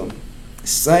baptism.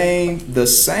 The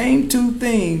same two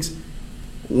things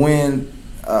when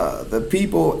the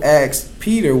people asked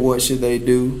Peter what should they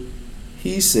do,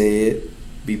 he said,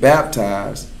 be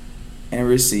baptized and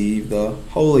receive the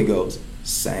Holy Ghost.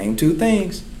 Same two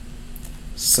things.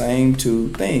 Same two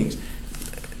things.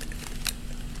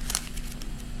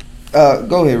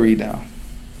 Go ahead, read down.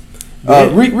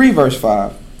 Read verse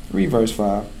 5. Read verse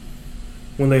 5.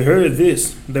 When they heard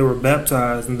this, they were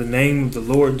baptized in the name of the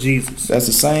Lord Jesus. That's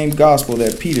the same gospel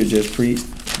that Peter just preached.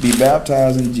 Be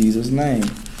baptized in Jesus' name.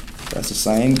 That's the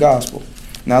same gospel.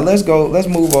 Now let's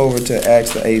move over to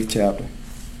Acts the 8th chapter.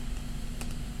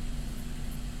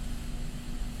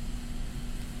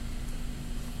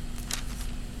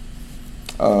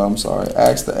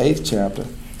 Acts the 8th chapter.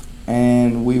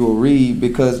 And we will read,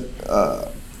 because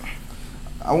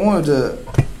I wanted to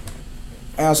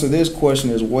answer this question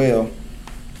as well,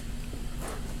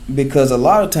 because a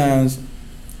lot of times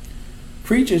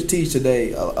preachers teach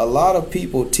today, a lot of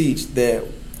people teach that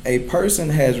a person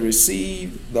has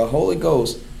received the Holy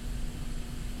Ghost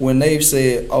when they've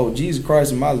said, oh, Jesus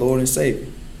Christ is my Lord and Savior.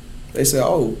 They say,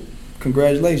 oh,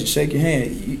 congratulations, shake your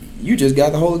hand. You just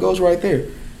got the Holy Ghost right there.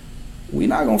 We're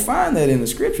not going to find that in the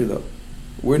scripture, though.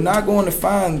 We're not going to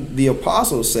find the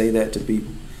apostles say that to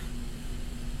people.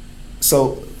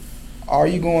 So are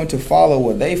you going to follow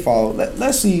what they follow?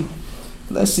 Let's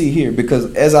see here,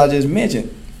 because as I just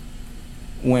mentioned,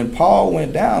 when Paul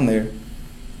went down there,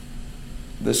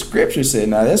 the scripture said,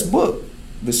 now this book,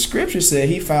 the scripture said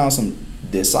he found some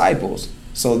disciples.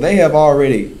 So they have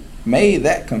already made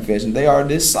that confession. They are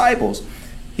disciples.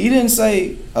 He didn't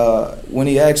say, when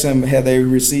he asked them, had they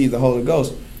received the Holy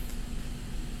Ghost?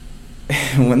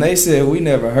 When they said, we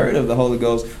never heard of the Holy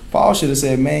Ghost, Paul should have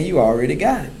said, man, you already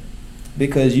got it,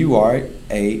 because you are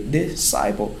a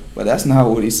disciple. But that's not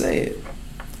what he said.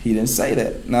 He didn't say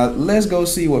that. Now let's go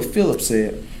see what Philip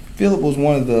said. Philip was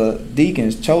one of the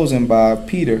deacons chosen by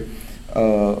Peter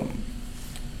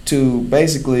to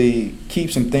basically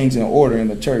keep some things in order in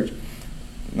the church.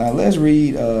 Now let's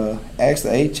read Acts the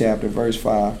 8th chapter, verse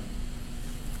 5.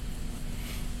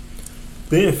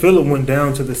 Then Philip went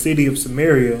down to the city of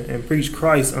Samaria and preached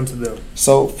Christ unto them.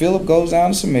 So Philip goes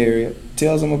down to Samaria,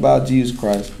 tells them about Jesus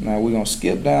Christ. Now we're going to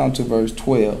skip down to verse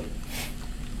 12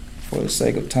 for the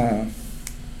sake of time.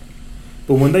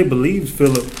 But when they believed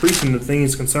Philip preaching the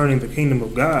things concerning the kingdom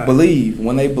of God. Believe.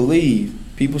 When they believe.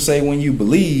 People say when you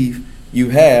believe, you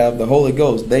have the Holy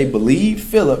Ghost. They believed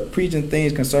Philip preaching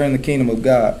things concerning the kingdom of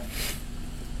God.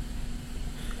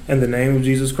 In the name of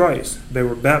Jesus Christ, they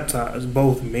were baptized,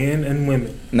 both men and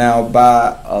women. Now,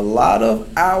 by a lot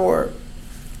of our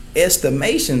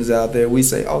estimations out there, we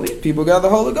say, oh, these people got the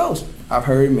Holy Ghost. I've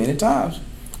heard it many times.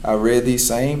 I read these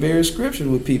same very scriptures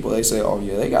with people. They say, oh,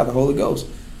 yeah, they got the Holy Ghost.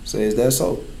 Say, is that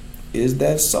so? Is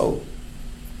that so?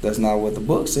 That's not what the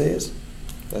book says.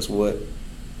 That's what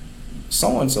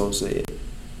so-and-so said.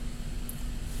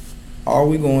 Are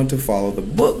we going to follow the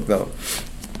book, though?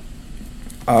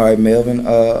 All right, Melvin,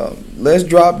 let's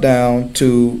drop down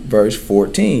to verse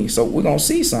 14. So we're going to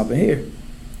see something here.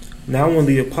 Now when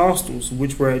the apostles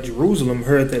which were at Jerusalem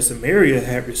heard that Samaria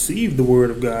had received the word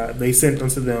of God, they sent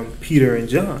unto them Peter and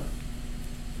John,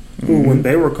 who when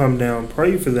they were come down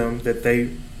prayed for them that they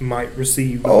might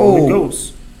receive the Holy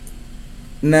Ghost.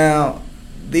 Now,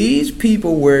 these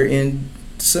people were in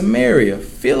Samaria.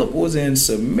 Philip was in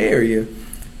Samaria.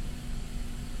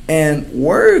 And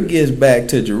word gets back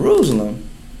to Jerusalem.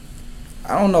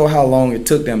 I don't know how long it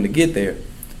took them to get there.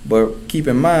 But keep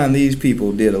in mind, these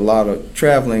people did a lot of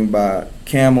traveling by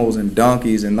camels and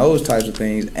donkeys and those types of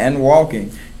things, and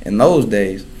walking in those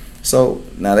days. So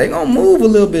now they're going to move a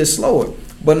little bit slower.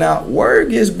 But now word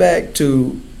gets back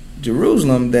to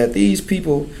Jerusalem that these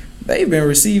people, they've been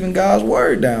receiving God's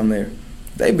word down there.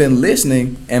 They've been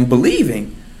listening and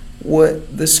believing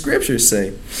what the scriptures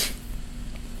say.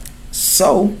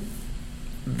 So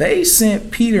they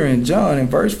sent Peter and John. In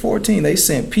verse 14, they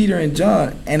sent Peter and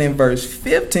John. And in verse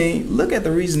 15, look at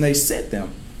the reason they sent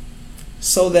them.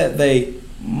 So that they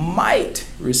might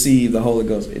receive the Holy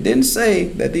Ghost. It didn't say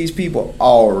that these people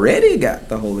already got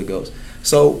the Holy Ghost.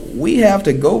 So we have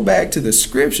to go back to the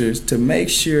scriptures to make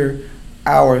sure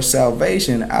our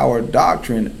salvation, our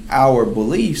doctrine, our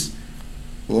beliefs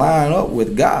line up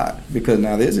with God. Because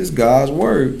now this is God's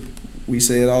word. We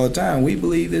say it all the time. We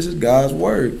believe this is God's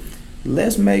word.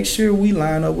 Let's make sure we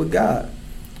line up with God,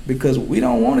 because we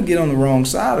don't want to get on the wrong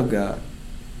side of God.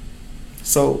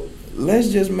 So let's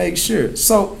just make sure.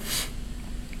 So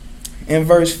in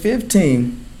verse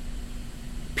 15,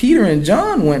 Peter and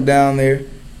John went down there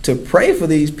to pray for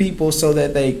these people so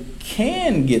that they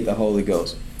can get the Holy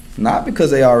Ghost, not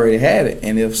because they already had it.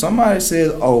 And if somebody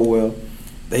says, oh, well,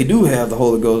 they do have the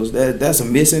Holy Ghost, that's a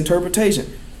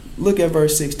misinterpretation. Look at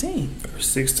verse 16. Verse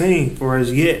 16, for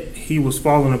as yet he was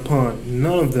fallen upon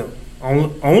none of them.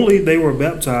 Only they were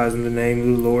baptized in the name of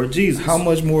the Lord Jesus. How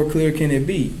much more clear can it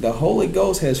be? The Holy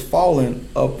Ghost has fallen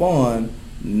upon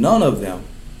none of them.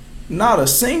 Not a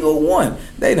single one.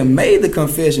 They done made the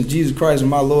confession, Jesus Christ is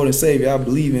my Lord and Savior. I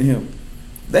believe in him.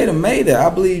 They done made that. I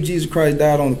believe Jesus Christ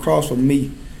died on the cross for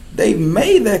me. They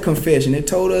made that confession. It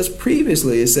told us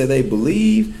previously. It said they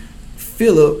believed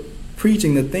Philip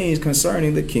preaching the things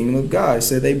concerning the kingdom of God. It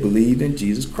said they believed in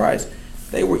Jesus Christ.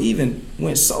 They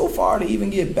went so far to even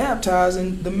get baptized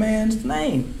in the man's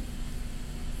name.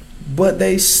 But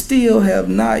they still have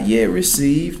not yet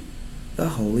received the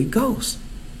Holy Ghost.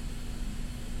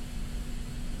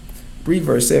 Read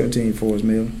verse 17 for us,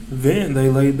 Mel. Then they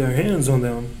laid their hands on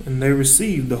them, and they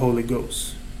received the Holy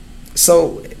Ghost.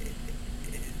 So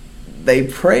they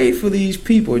prayed for these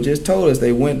people. It just told us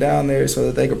they went down there so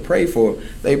that they could pray for them.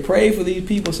 They prayed for these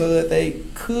people so that they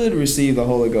could receive the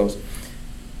Holy Ghost.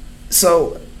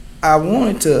 So I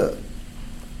wanted to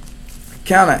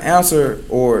kind of answer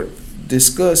or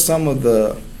discuss some of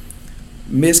the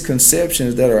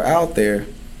misconceptions that are out there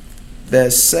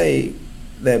that say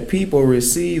that people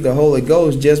receive the Holy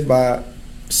Ghost just by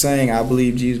saying, I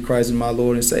believe Jesus Christ is my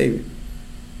Lord and Savior.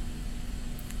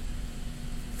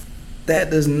 That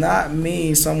does not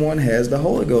mean someone has the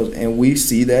Holy Ghost, and we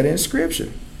see that in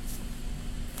Scripture.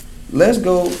 Let's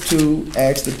go to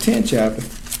Acts the 10th chapter.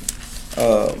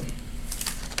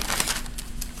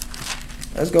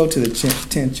 Let's go to the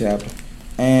 10th chapter,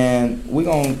 and we're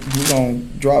gonna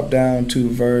drop down to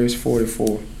verse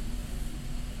 44.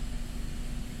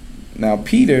 Now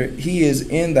Peter, he is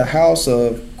in the house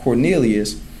of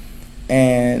Cornelius,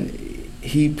 and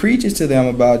he preaches to them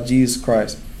about Jesus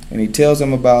Christ, and he tells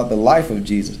them about the life of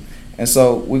Jesus. And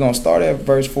so we're going to start at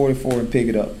verse 44 and pick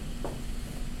it up.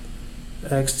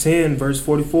 Acts 10, verse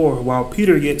 44. While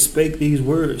Peter yet spake these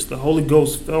words, the Holy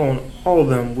Ghost fell on all of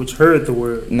them which heard the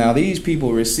word. Now these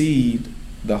people received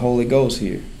the Holy Ghost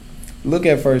here. Look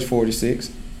at verse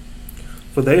 46.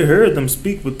 For they heard them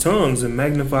speak with tongues and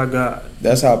magnify God.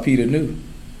 That's how Peter knew.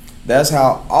 That's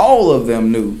how all of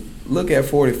them knew. Look at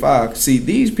 45. See,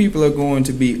 these people are going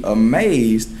to be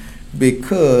amazed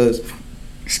because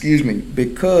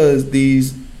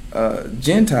these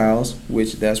Gentiles,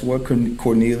 which that's what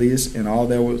Cornelius and all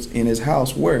that was in his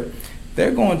house were,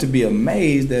 they're going to be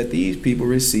amazed that these people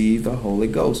received the Holy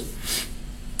Ghost.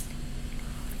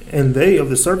 And they of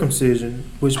the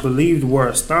circumcision which believed were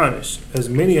astonished, as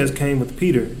many as came with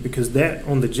Peter, because that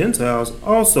on the Gentiles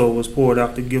also was poured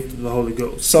out the gift of the Holy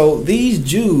Ghost. So these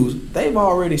Jews, they've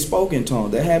already spoken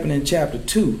tongues. That happened in chapter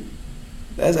 2.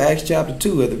 That's Acts chapter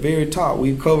 2 at the very top.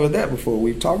 We've covered that before.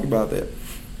 We've talked about that.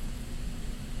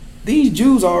 These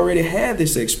Jews already had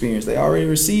this experience. They already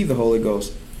received the Holy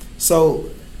Ghost. So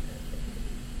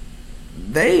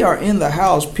they are in the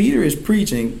house. Peter is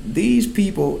preaching. These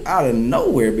people out of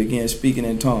nowhere began speaking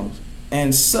in tongues.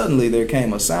 And suddenly there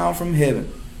came a sound from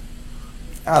heaven.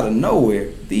 Out of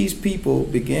nowhere, these people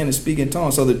began to speak in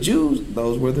tongues. So the Jews,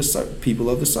 those were the people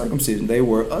of the circumcision. They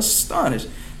were astonished.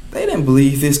 They didn't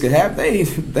believe this could happen.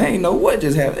 They ain't know what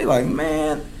just happened. They like,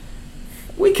 man,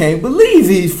 we can't believe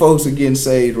these folks are getting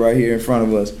saved right here in front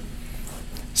of us.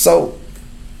 So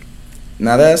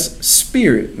now that's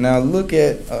spirit. Now look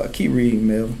at, keep reading,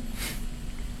 Mel.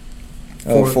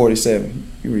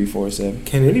 47. You read 47.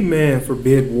 Can any man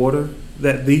forbid water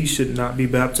that these should not be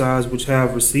baptized, which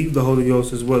have received the Holy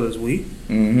Ghost as well as we?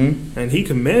 Mm-hmm. And he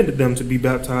commanded them to be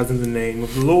baptized in the name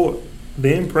of the Lord.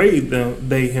 Then prayed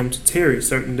they him to tarry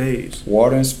certain days.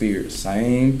 Water and spirit,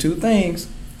 same two things.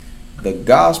 The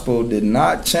gospel did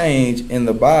not change in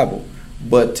the Bible,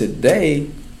 but today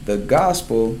the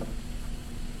gospel,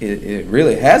 it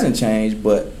really hasn't changed,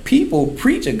 but people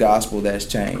preach a gospel that's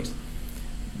changed.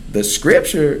 The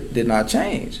scripture did not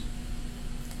change.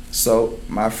 So,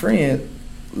 my friend,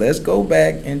 let's go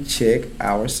back and check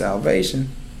our salvation.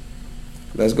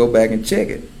 Let's go back and check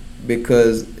it,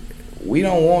 because we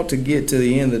don't want to get to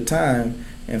the end of time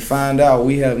and find out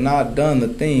we have not done the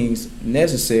things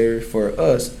necessary for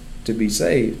us to be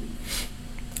saved.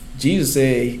 Jesus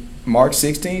said, Mark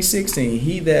 16:16,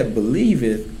 he that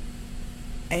believeth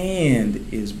and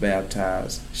is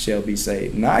baptized shall be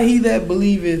saved. Not he that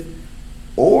believeth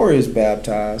or is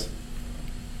baptized.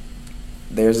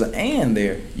 There's an and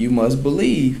there. You must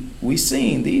believe. We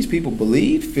seen these people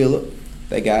believed Philip.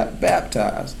 They got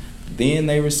baptized. then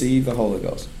they received the Holy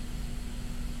Ghost.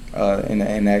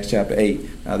 In Acts chapter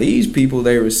 8. Now these people,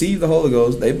 they received the Holy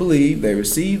Ghost, they believe, they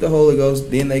receive the Holy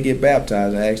Ghost, then they get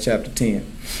baptized in Acts chapter 10.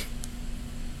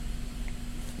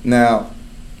 Now,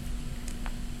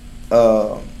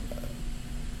 I'm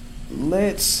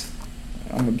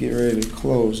going to get ready to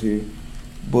close here,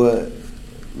 but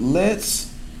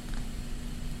let's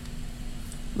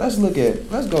go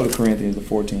to Corinthians, the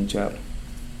 14th chapter,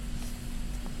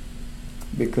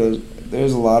 because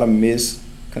there's a lot of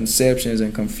misconceptions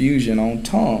and confusion on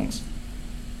tongues.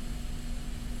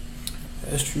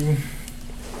 That's true.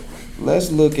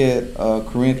 Let's look at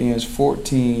Corinthians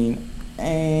 14,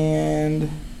 and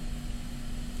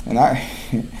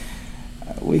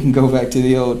we can go back to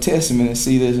the Old Testament and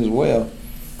see this as well.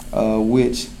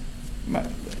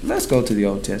 Let's go to the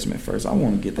Old Testament first. I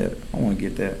want to get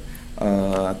that.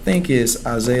 I think it's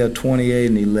Isaiah 28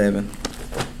 and 11.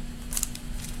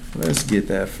 Let's get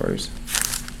that first.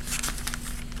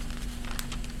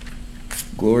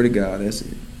 Glory to God. That's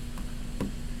it.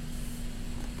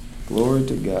 Glory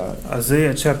to God.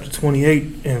 Isaiah chapter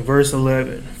 28 and verse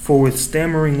 11. For with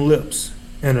stammering lips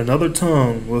and another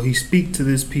tongue will he speak to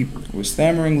this people. With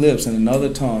stammering lips and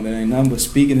another tongue, that ain't nothing but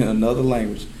speaking in another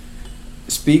language.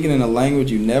 Speaking in a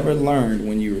language you never learned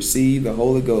when you received the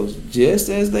Holy Ghost, just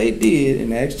as they did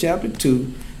in Acts chapter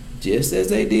 2, just as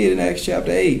they did in Acts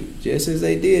chapter 8, just as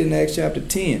they did in Acts chapter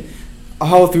 10.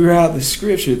 All throughout the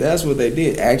scripture, that's what they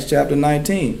did. Acts chapter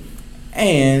 19.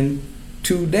 And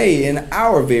today, in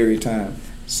our very time,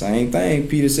 same thing.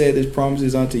 Peter said, this promise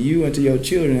is unto you and to your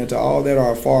children and to all that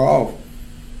are far off.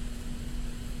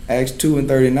 Acts 2 and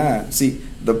 39. See,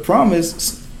 the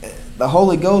promise, the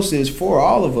Holy Ghost is for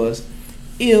all of us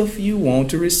if you want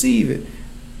to receive it.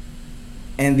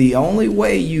 And the only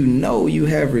way you know you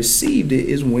have received it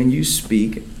is when you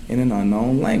speak in an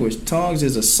unknown language. Tongues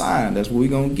is a sign. That's what we're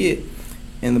going to get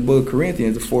in the book of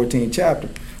Corinthians, the 14th chapter.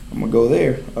 I'm going to go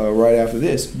there right after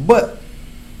this. But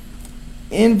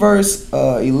in verse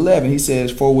 11, he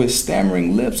says, for with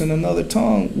stammering lips and another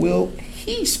tongue will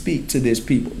he speak to this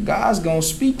people. God's going to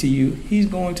speak to you. He's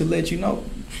going to let you know.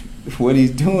 What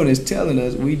he's doing is telling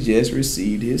us we just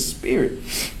received his spirit.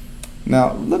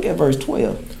 Now, look at verse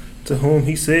 12. To whom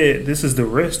he said, this is the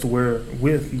rest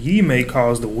wherewith ye may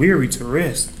cause the weary to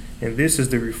rest, and this is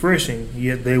the refreshing,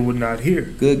 yet they would not hear.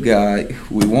 Good God,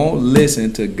 we won't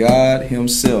listen to God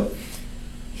himself.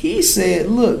 He said,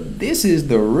 look, this is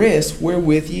the rest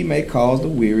wherewith ye may cause the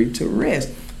weary to rest.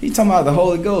 He's talking about the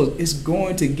Holy Ghost. It's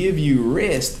going to give you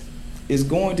rest. It's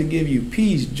going to give you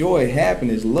peace, joy,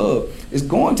 happiness, love. It's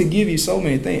going to give you so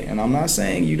many things. And I'm not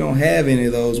saying you don't have any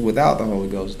of those without the Holy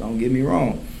Ghost. Don't get me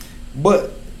wrong.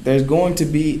 But there's going to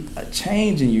be a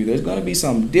change in you. There's going to be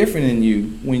something different in you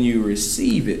when you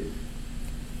receive it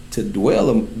to dwell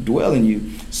in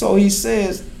you. So he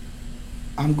says,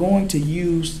 I'm going to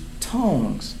use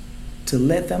tongues to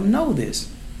let them know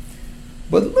this.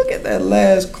 But look at that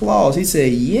last clause. He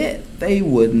said, yet they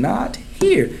would not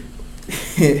hear.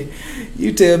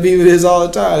 You tell people this all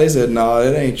the time. They said, no,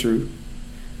 that ain't true.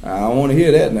 I don't want to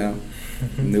hear that now.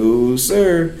 No,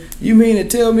 sir. You mean to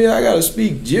tell me I got to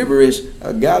speak gibberish?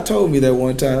 A guy told me that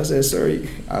one time. I said, sir,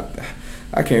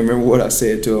 I can't remember what I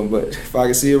said to him, but if I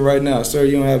can see him right now, sir,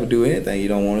 you don't have to do anything you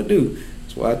don't want to do.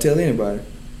 That's why I tell anybody.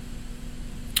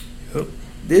 Yep.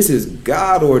 This is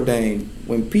God ordained.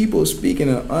 When people speak in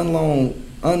an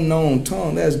unknown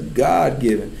tongue, that's God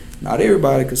given. Not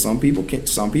everybody, because some people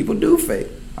do fake.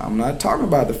 I'm not talking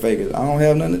about the fakers. I don't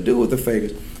have nothing to do with the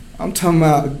fakers. I'm talking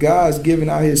about God's giving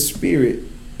out his spirit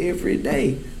every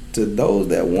day to those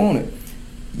that want it.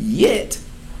 Yet,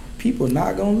 people are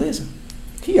not going to listen.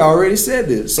 He already said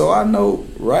this. So I know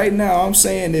right now I'm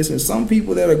saying this, and some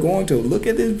people that are going to look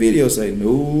at this video say,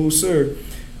 no, sir,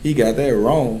 he got that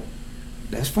wrong.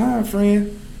 That's fine,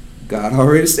 friend. God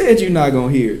already said you're not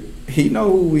going to hear it. He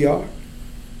know who we are.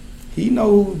 He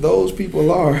know who those people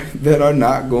are that are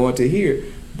not going to hear.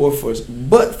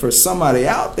 But for somebody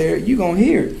out there, you're going to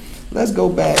hear it. Let's go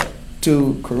back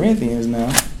to Corinthians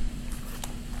now.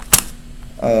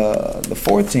 The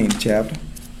 14th chapter.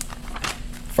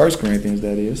 1 Corinthians,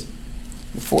 that is.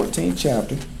 The 14th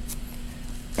chapter.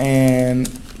 And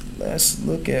let's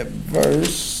look at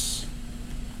verse...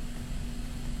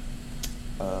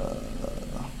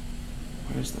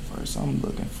 where's the verse I'm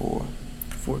looking for?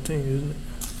 14, isn't it?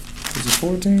 Is it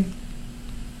 14?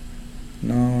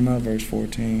 No, not verse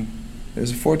 14.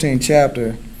 It's a 14th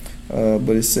chapter,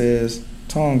 but it says,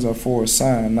 tongues are for a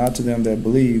sign, not to them that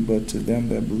believe, but to them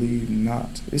that believe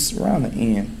not. It's around the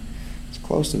end. It's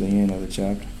close to the end of the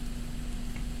chapter.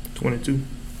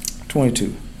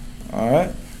 22. All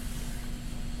right.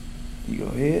 You go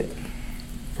ahead.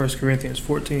 1 Corinthians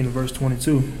 14 and verse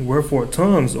 22. Wherefore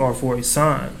tongues are for a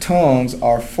sign. Tongues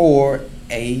are for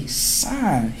a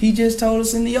sign. He just told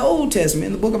us in the Old Testament,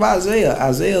 in the book of Isaiah.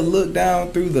 Isaiah looked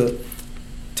down through the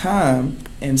time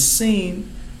and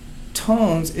seen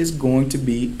tongues is going to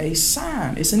be a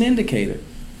sign. It's an indicator.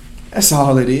 That's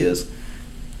all it is.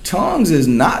 Tongues is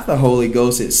not the Holy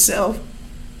Ghost itself.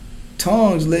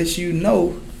 Tongues lets you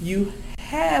know you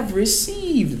have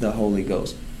received the Holy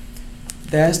Ghost.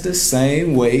 That's the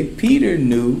same way Peter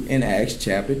knew in Acts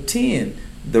chapter 10.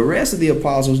 The rest of the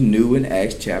apostles knew in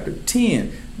Acts chapter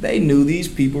 10. They knew these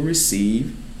people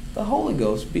received the Holy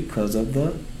Ghost because of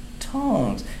the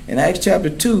tongues. In Acts chapter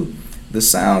 2, the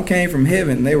sound came from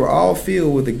heaven, and they were all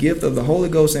filled with the gift of the Holy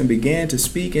Ghost and began to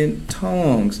speak in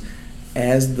tongues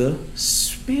as the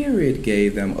Spirit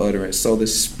gave them utterance. So the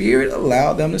Spirit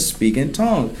allowed them to speak in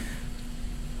tongues.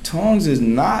 Tongues is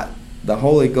not the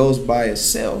Holy Ghost by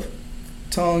itself.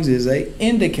 Tongues is an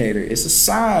indicator. It's a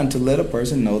sign to let a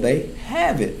person know they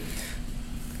have it.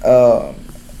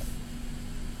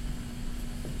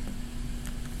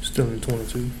 Still in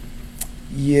 22.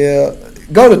 Yeah,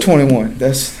 go to 21.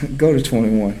 Go to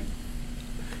 21.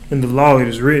 In the law it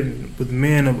is written, with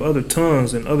men of other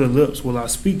tongues and other lips will I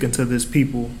speak unto this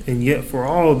people, and yet for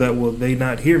all that will they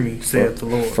not hear me, saith the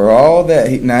Lord. For all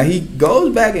that, now he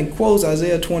goes back and quotes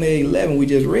Isaiah 28:11. We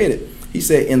just read it. He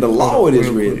said, in the law it is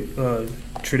written.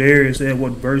 Tredarius said,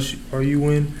 what verse are you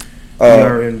in? We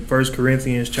are in 1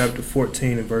 Corinthians chapter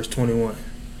 14 and verse 21.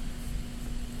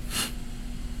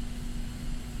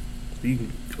 You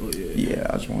can go ahead. Yeah,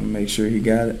 I just want to make sure he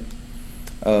got it.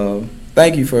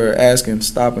 Thank you for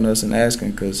stopping us and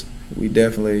asking, because we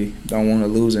definitely don't want to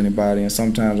lose anybody, and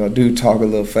sometimes I do talk a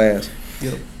little fast.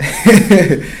 Yep.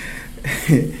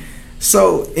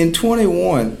 So in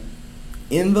 21,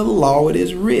 in the law it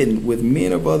is written, with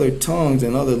men of other tongues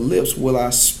and other lips will I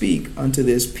speak unto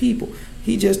this people.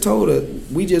 He just told us,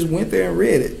 we just went there and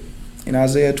read it in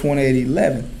Isaiah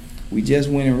 28:11. We just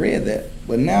went and read that.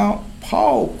 But now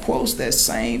Paul quotes that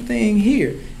same thing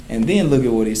here. And then look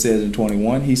at what he says in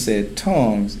 21. He said,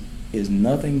 tongues is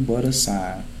nothing but a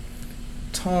sign.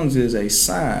 Tongues is a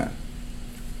sign.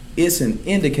 It's an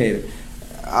indicator.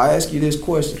 I ask you this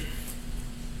question.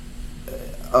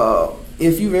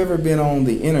 If you've ever been on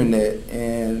the internet,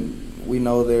 and we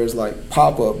know there's like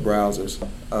pop-up browsers,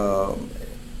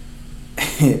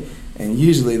 and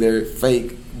usually they're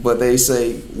fake, but they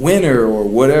say winner or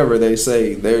whatever they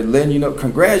say. They're letting you know,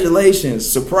 congratulations,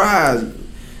 surprise.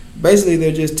 Basically,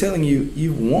 they're just telling you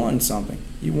you've won something.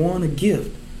 You won a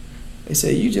gift. They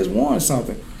say you just won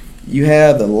something. You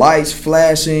have the lights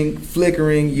flashing,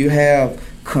 flickering. You have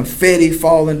confetti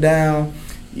falling down.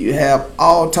 You have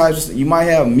all types of, you might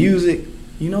have music.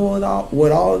 You know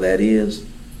what all of that is?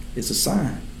 It's a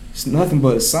sign. It's nothing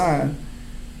but a sign.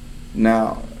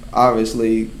 Now,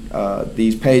 obviously,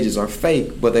 these pages are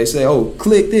fake, but they say, oh,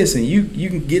 click this and you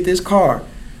can get this car.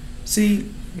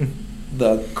 See,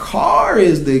 the car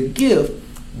is the gift,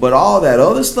 but all that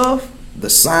other stuff, the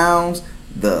sounds,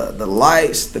 the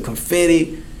lights, the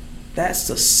confetti, that's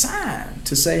a sign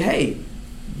to say, hey,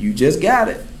 you just got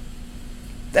it.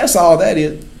 That's all that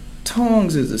is.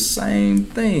 Tongues is the same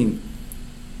thing.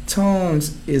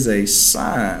 Tongues is a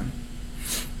sign.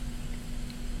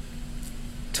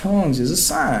 Tongues is a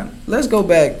sign. Let's go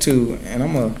back to, and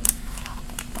I'm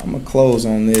gonna close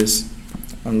on this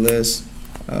unless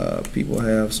people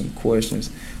have some questions.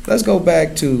 Let's go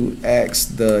back to Acts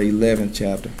the 11th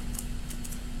chapter.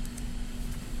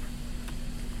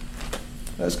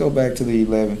 Let's go back to the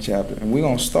 11th chapter, and we're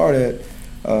gonna start at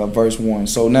verse 1.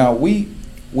 So now we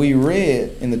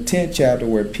read in the 10th chapter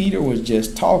where Peter was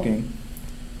just talking,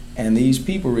 and these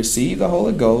people received the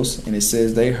Holy Ghost, and it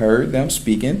says they heard them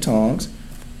speak in tongues,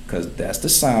 because that's the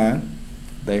sign.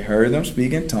 They heard them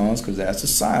speak in tongues because that's the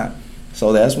sign.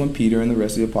 So that's when Peter and the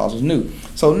rest of the apostles knew.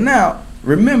 So now,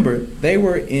 remember, they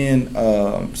were in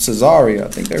Caesarea. I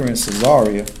think they were in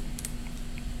Caesarea.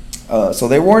 So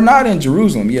they were not in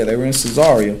Jerusalem. Yeah, they were in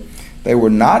Caesarea. They were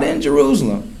not in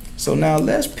Jerusalem. So now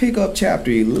let's pick up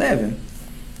chapter 11.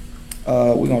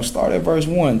 We're going to start at verse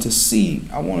 1 to see.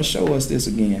 I want to show us this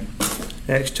again.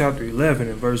 Acts chapter 11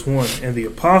 and verse 1. And the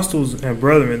apostles and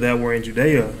brethren that were in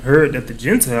Judea heard that the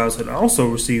Gentiles had also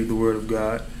received the word of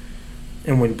God.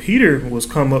 And when Peter was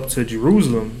come up to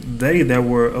Jerusalem, they that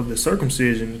were of the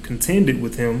circumcision contended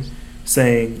with him,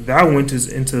 saying, Thou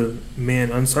wentest into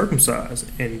men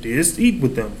uncircumcised, and didst eat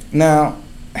with them. Now,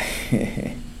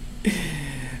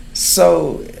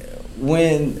 so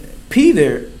when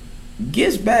Peter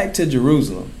gets back to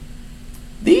Jerusalem,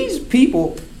 these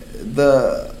people,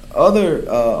 the other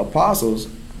apostles,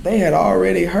 they had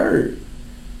already heard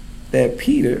that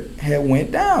Peter had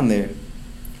went down there.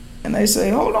 And they say,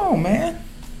 hold on, man.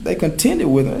 They contended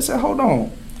with him. They said, hold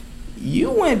on.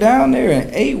 You went down there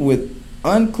and ate with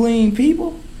unclean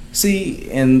people? See,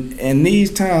 in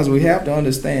these times we have to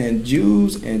understand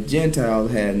Jews and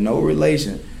Gentiles had no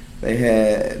relation.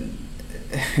 They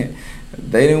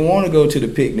didn't want to go to the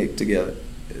picnic together.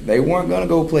 They weren't going to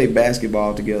go play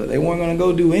basketball together. They weren't going to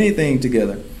go do anything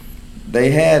together.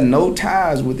 They had no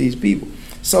ties with these people.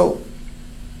 So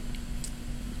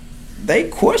they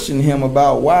questioned him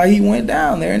about why he went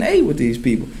down there and ate with these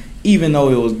people, even though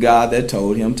it was God that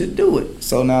told him to do it.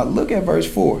 So now look at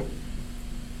verse 4.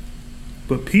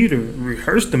 But Peter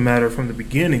rehearsed the matter from the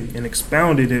beginning and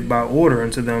expounded it by order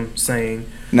unto them, saying...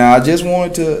 Now I just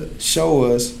wanted to show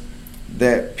us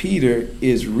that Peter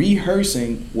is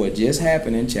rehearsing what just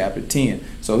happened in chapter 10.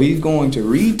 So he's going to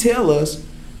retell us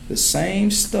the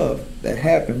same stuff that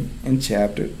happened in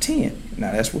chapter 10.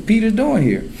 Now that's what Peter's doing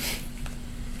here.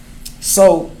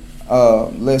 So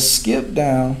let's skip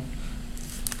down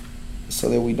so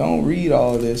that we don't read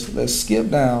all of this. Let's skip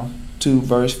down to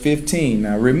verse 15.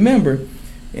 Now remember,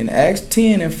 in Acts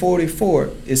 10 and 44,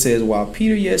 it says, while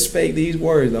Peter yet spake these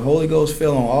words, the Holy Ghost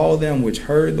fell on all them which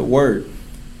heard the word.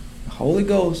 The Holy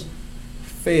Ghost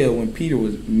fell when Peter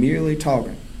was merely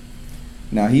talking.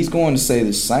 Now he's going to say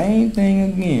the same thing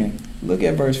again. Look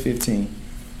at verse 15.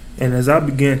 And as I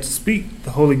began to speak,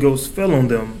 the Holy Ghost fell on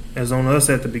them as on us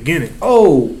at the beginning.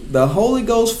 Oh, the Holy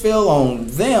Ghost fell on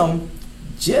them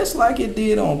just like it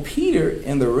did on Peter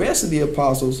and the rest of the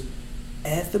apostles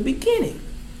at the beginning.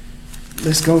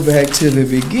 Let's go back to the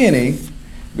beginning,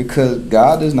 because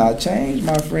God does not change,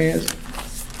 my friends.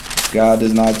 God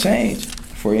does not change.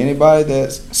 For anybody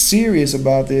that's serious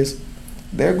about this,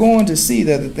 they're going to see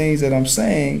that the things that I'm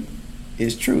saying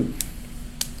is true.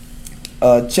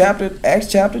 Acts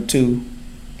chapter 2.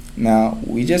 Now,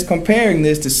 we just comparing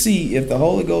this to see if the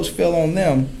Holy Ghost fell on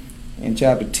them in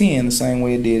chapter 10 the same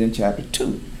way it did in chapter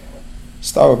 2.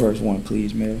 Start with verse 1,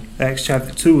 please, Mel. Acts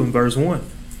chapter 2 and verse 1.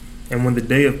 And when the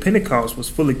day of Pentecost was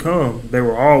fully come, they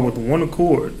were all with one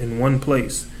accord in one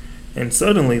place. And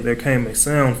suddenly there came a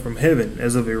sound from heaven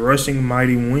as of a rushing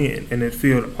mighty wind, and it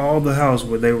filled all the house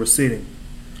where they were sitting.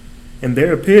 And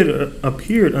there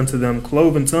appeared unto them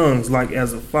cloven tongues like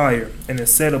as of fire, and it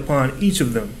sat upon each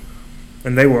of them.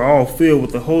 And they were all filled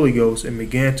with the Holy Ghost and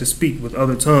began to speak with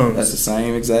other tongues. That's the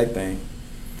same exact thing.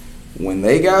 When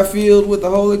they got filled with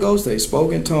the Holy Ghost, they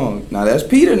spoke in tongues. Now that's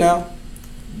Peter now.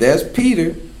 That's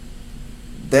Peter.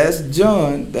 That's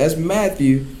John. That's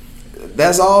Matthew.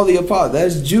 That's all the apostles.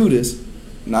 That's Judas.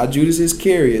 Not Judas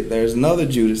Iscariot. There's another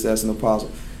Judas that's an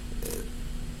apostle.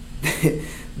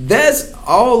 That's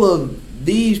all of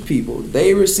these people.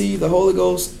 They received the Holy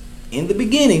Ghost in the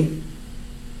beginning,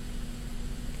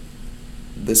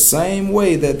 the same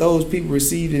way that those people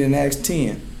received it in Acts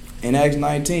 10, in Acts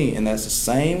 19, and that's the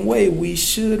same way we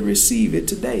should receive it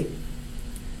today.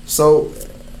 So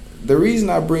the reason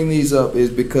I bring these up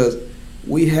is because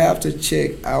we have to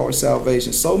check our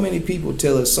salvation. So many people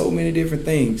tell us so many different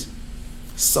things.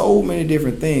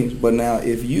 But now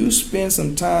if you spend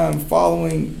some time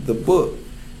following the book,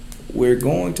 we're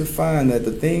going to find that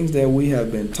the things that we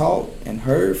have been taught and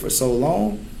heard for so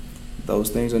long, those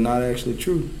things are not actually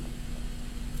true.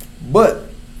 But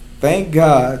thank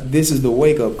God this is the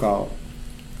wake-up call.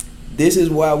 This is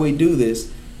why we do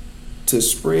this, to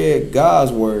spread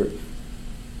God's word,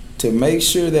 to make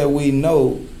sure that we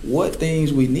know what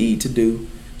things we need to do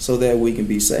so that we can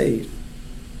be saved.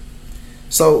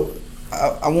 So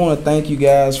I want to thank you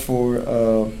guys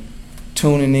for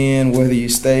tuning in, whether you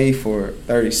stay for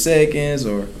 30 seconds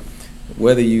or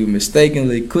whether you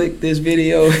mistakenly clicked this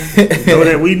video.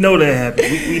 We know that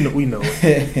happened. We know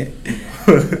it.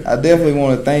 I definitely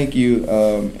want to thank you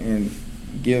and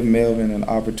give Melvin an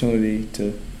opportunity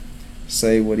to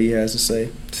say what he has to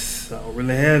say. I don't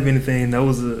really have anything. That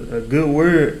was a good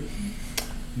word.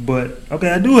 But, okay,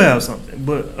 I do have something.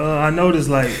 But I noticed,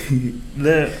 like,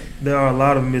 there are a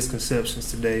lot of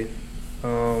misconceptions today.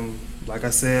 Like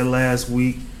I said last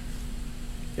week,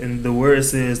 and the word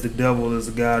says the devil is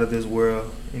the god of this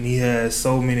world, and he has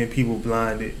so many people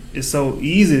blinded. It's so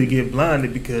easy to get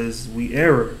blinded because we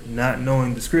err, not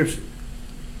knowing the scripture.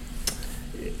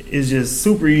 It's just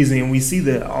super easy, and we see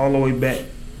that all the way back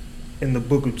in the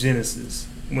book of Genesis,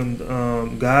 when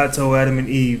God told Adam and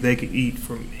Eve they could eat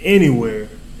from anywhere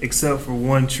except for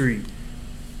one tree.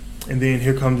 And then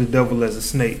here comes the devil as a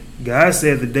snake. God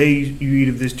said, the day you eat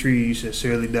of this tree, you shall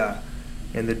surely die.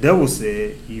 And the devil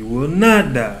said, you will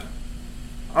not die.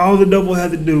 All the devil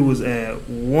had to do was add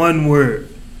one word.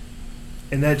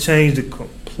 And that changed the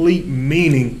complete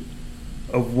meaning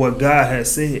of what God had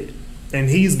said. And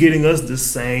he's getting us the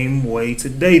same way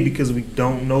today because we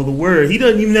don't know the word. He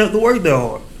doesn't even have to work that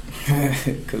hard.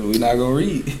 Because we're not going to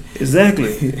read.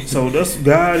 Exactly. So that's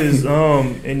God is,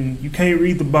 and you can't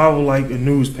read the Bible like a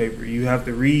newspaper. You have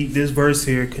to read this verse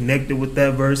here, connect it with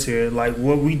that verse here. Like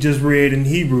what we just read in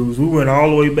Hebrews. We went all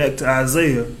the way back to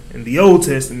Isaiah in the Old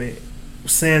Testament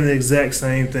saying the exact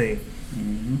same thing.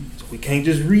 Mm-hmm. So we can't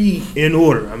just read in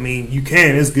order. I mean, you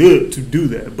can. It's good to do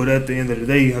that. But at the end of the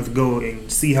day, you have to go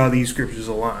and see how these scriptures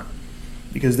align.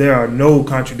 Because there are no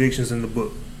contradictions in the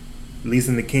book. At least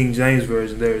in the King James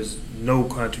Version, there's no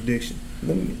contradiction.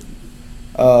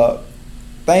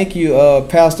 Thank you,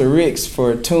 Pastor Ricks,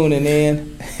 for tuning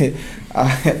in.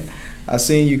 I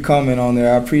seen you comment on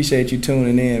there. I appreciate you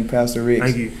tuning in, Pastor Ricks.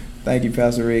 Thank you. Thank you,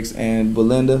 Pastor Ricks. And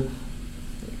Belinda,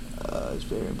 it's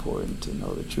very important to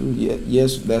know the truth.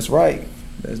 Yes, that's right.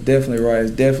 That's definitely right. It's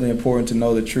definitely important to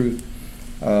know the truth.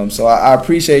 So I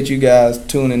appreciate you guys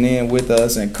tuning in with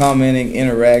us and commenting,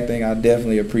 interacting. I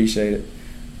definitely appreciate it.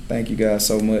 Thank you guys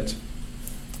so much.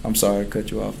 I'm sorry I cut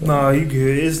you off. No, you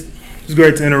good. It's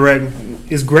great to interact.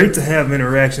 It's great to have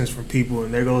interactions from people.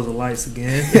 And there goes the lights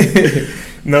again.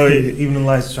 No, even the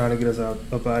lights are trying to get us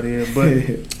up out of here.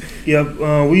 But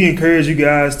yeah, we encourage you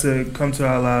guys to come to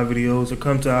our live videos or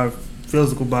come to our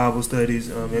physical Bible studies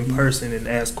in person and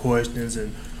ask questions.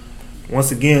 And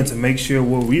once again, to make sure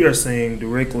what we are saying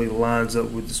directly lines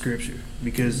up with the scripture.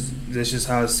 Because that's just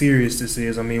how serious this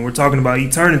is. I mean, we're talking about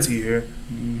eternity here.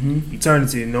 Mm-hmm.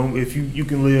 Eternity. No, if you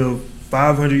can live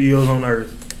 500 years on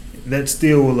earth, that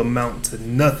still will amount to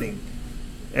nothing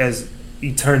as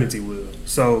eternity will.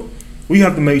 So we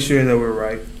have to make sure that we're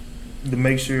right, to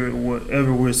make sure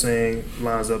whatever we're saying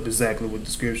lines up exactly with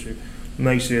the scripture,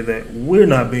 make sure that we're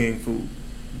not being fooled.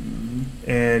 Mm-hmm.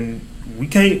 And we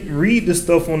can't read this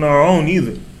stuff on our own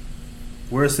either,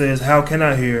 where it says, how can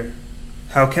I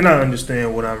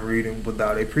understand what I'm reading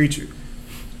without a preacher?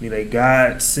 I mean, a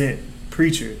God-sent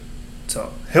preacher to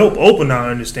help open our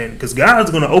understanding, because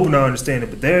God's going to open our understanding,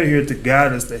 but they're here to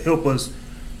guide us, to help us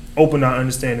open our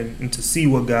understanding and to see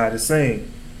what God is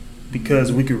saying.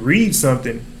 Because we could read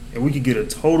something and we could get a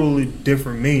totally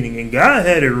different meaning, and God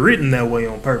had it written that way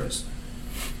on purpose.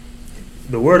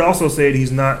 The word also said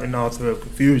he's not an author of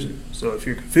confusion. So if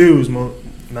you're confused, 9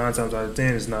 times out of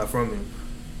 10 it's not from him.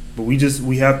 But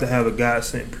we have to have a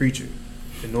God-sent preacher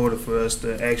in order for us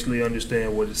to actually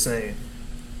understand what it's saying.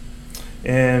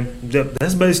 And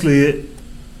that's basically it.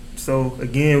 So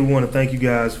again, we want to thank you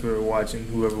guys for watching,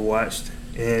 whoever watched,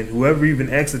 and whoever even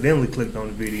accidentally clicked on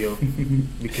the video,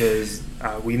 because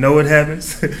we know it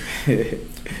happens.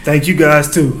 Thank you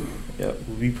guys too. Yep.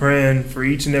 We'll be praying for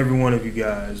each and every one of you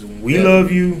guys. We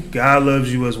love you. God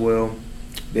loves you as well.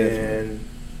 Definitely.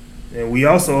 And we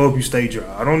also hope you stay dry.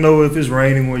 I don't know if it's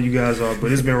raining where you guys are,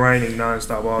 but it's been raining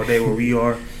nonstop all day where we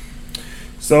are.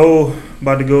 So,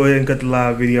 about to go ahead and cut the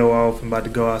live video off. I'm about to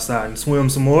go outside and swim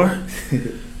some more.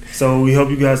 So, we hope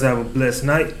you guys have a blessed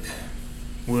night.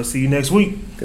 We'll see you next week.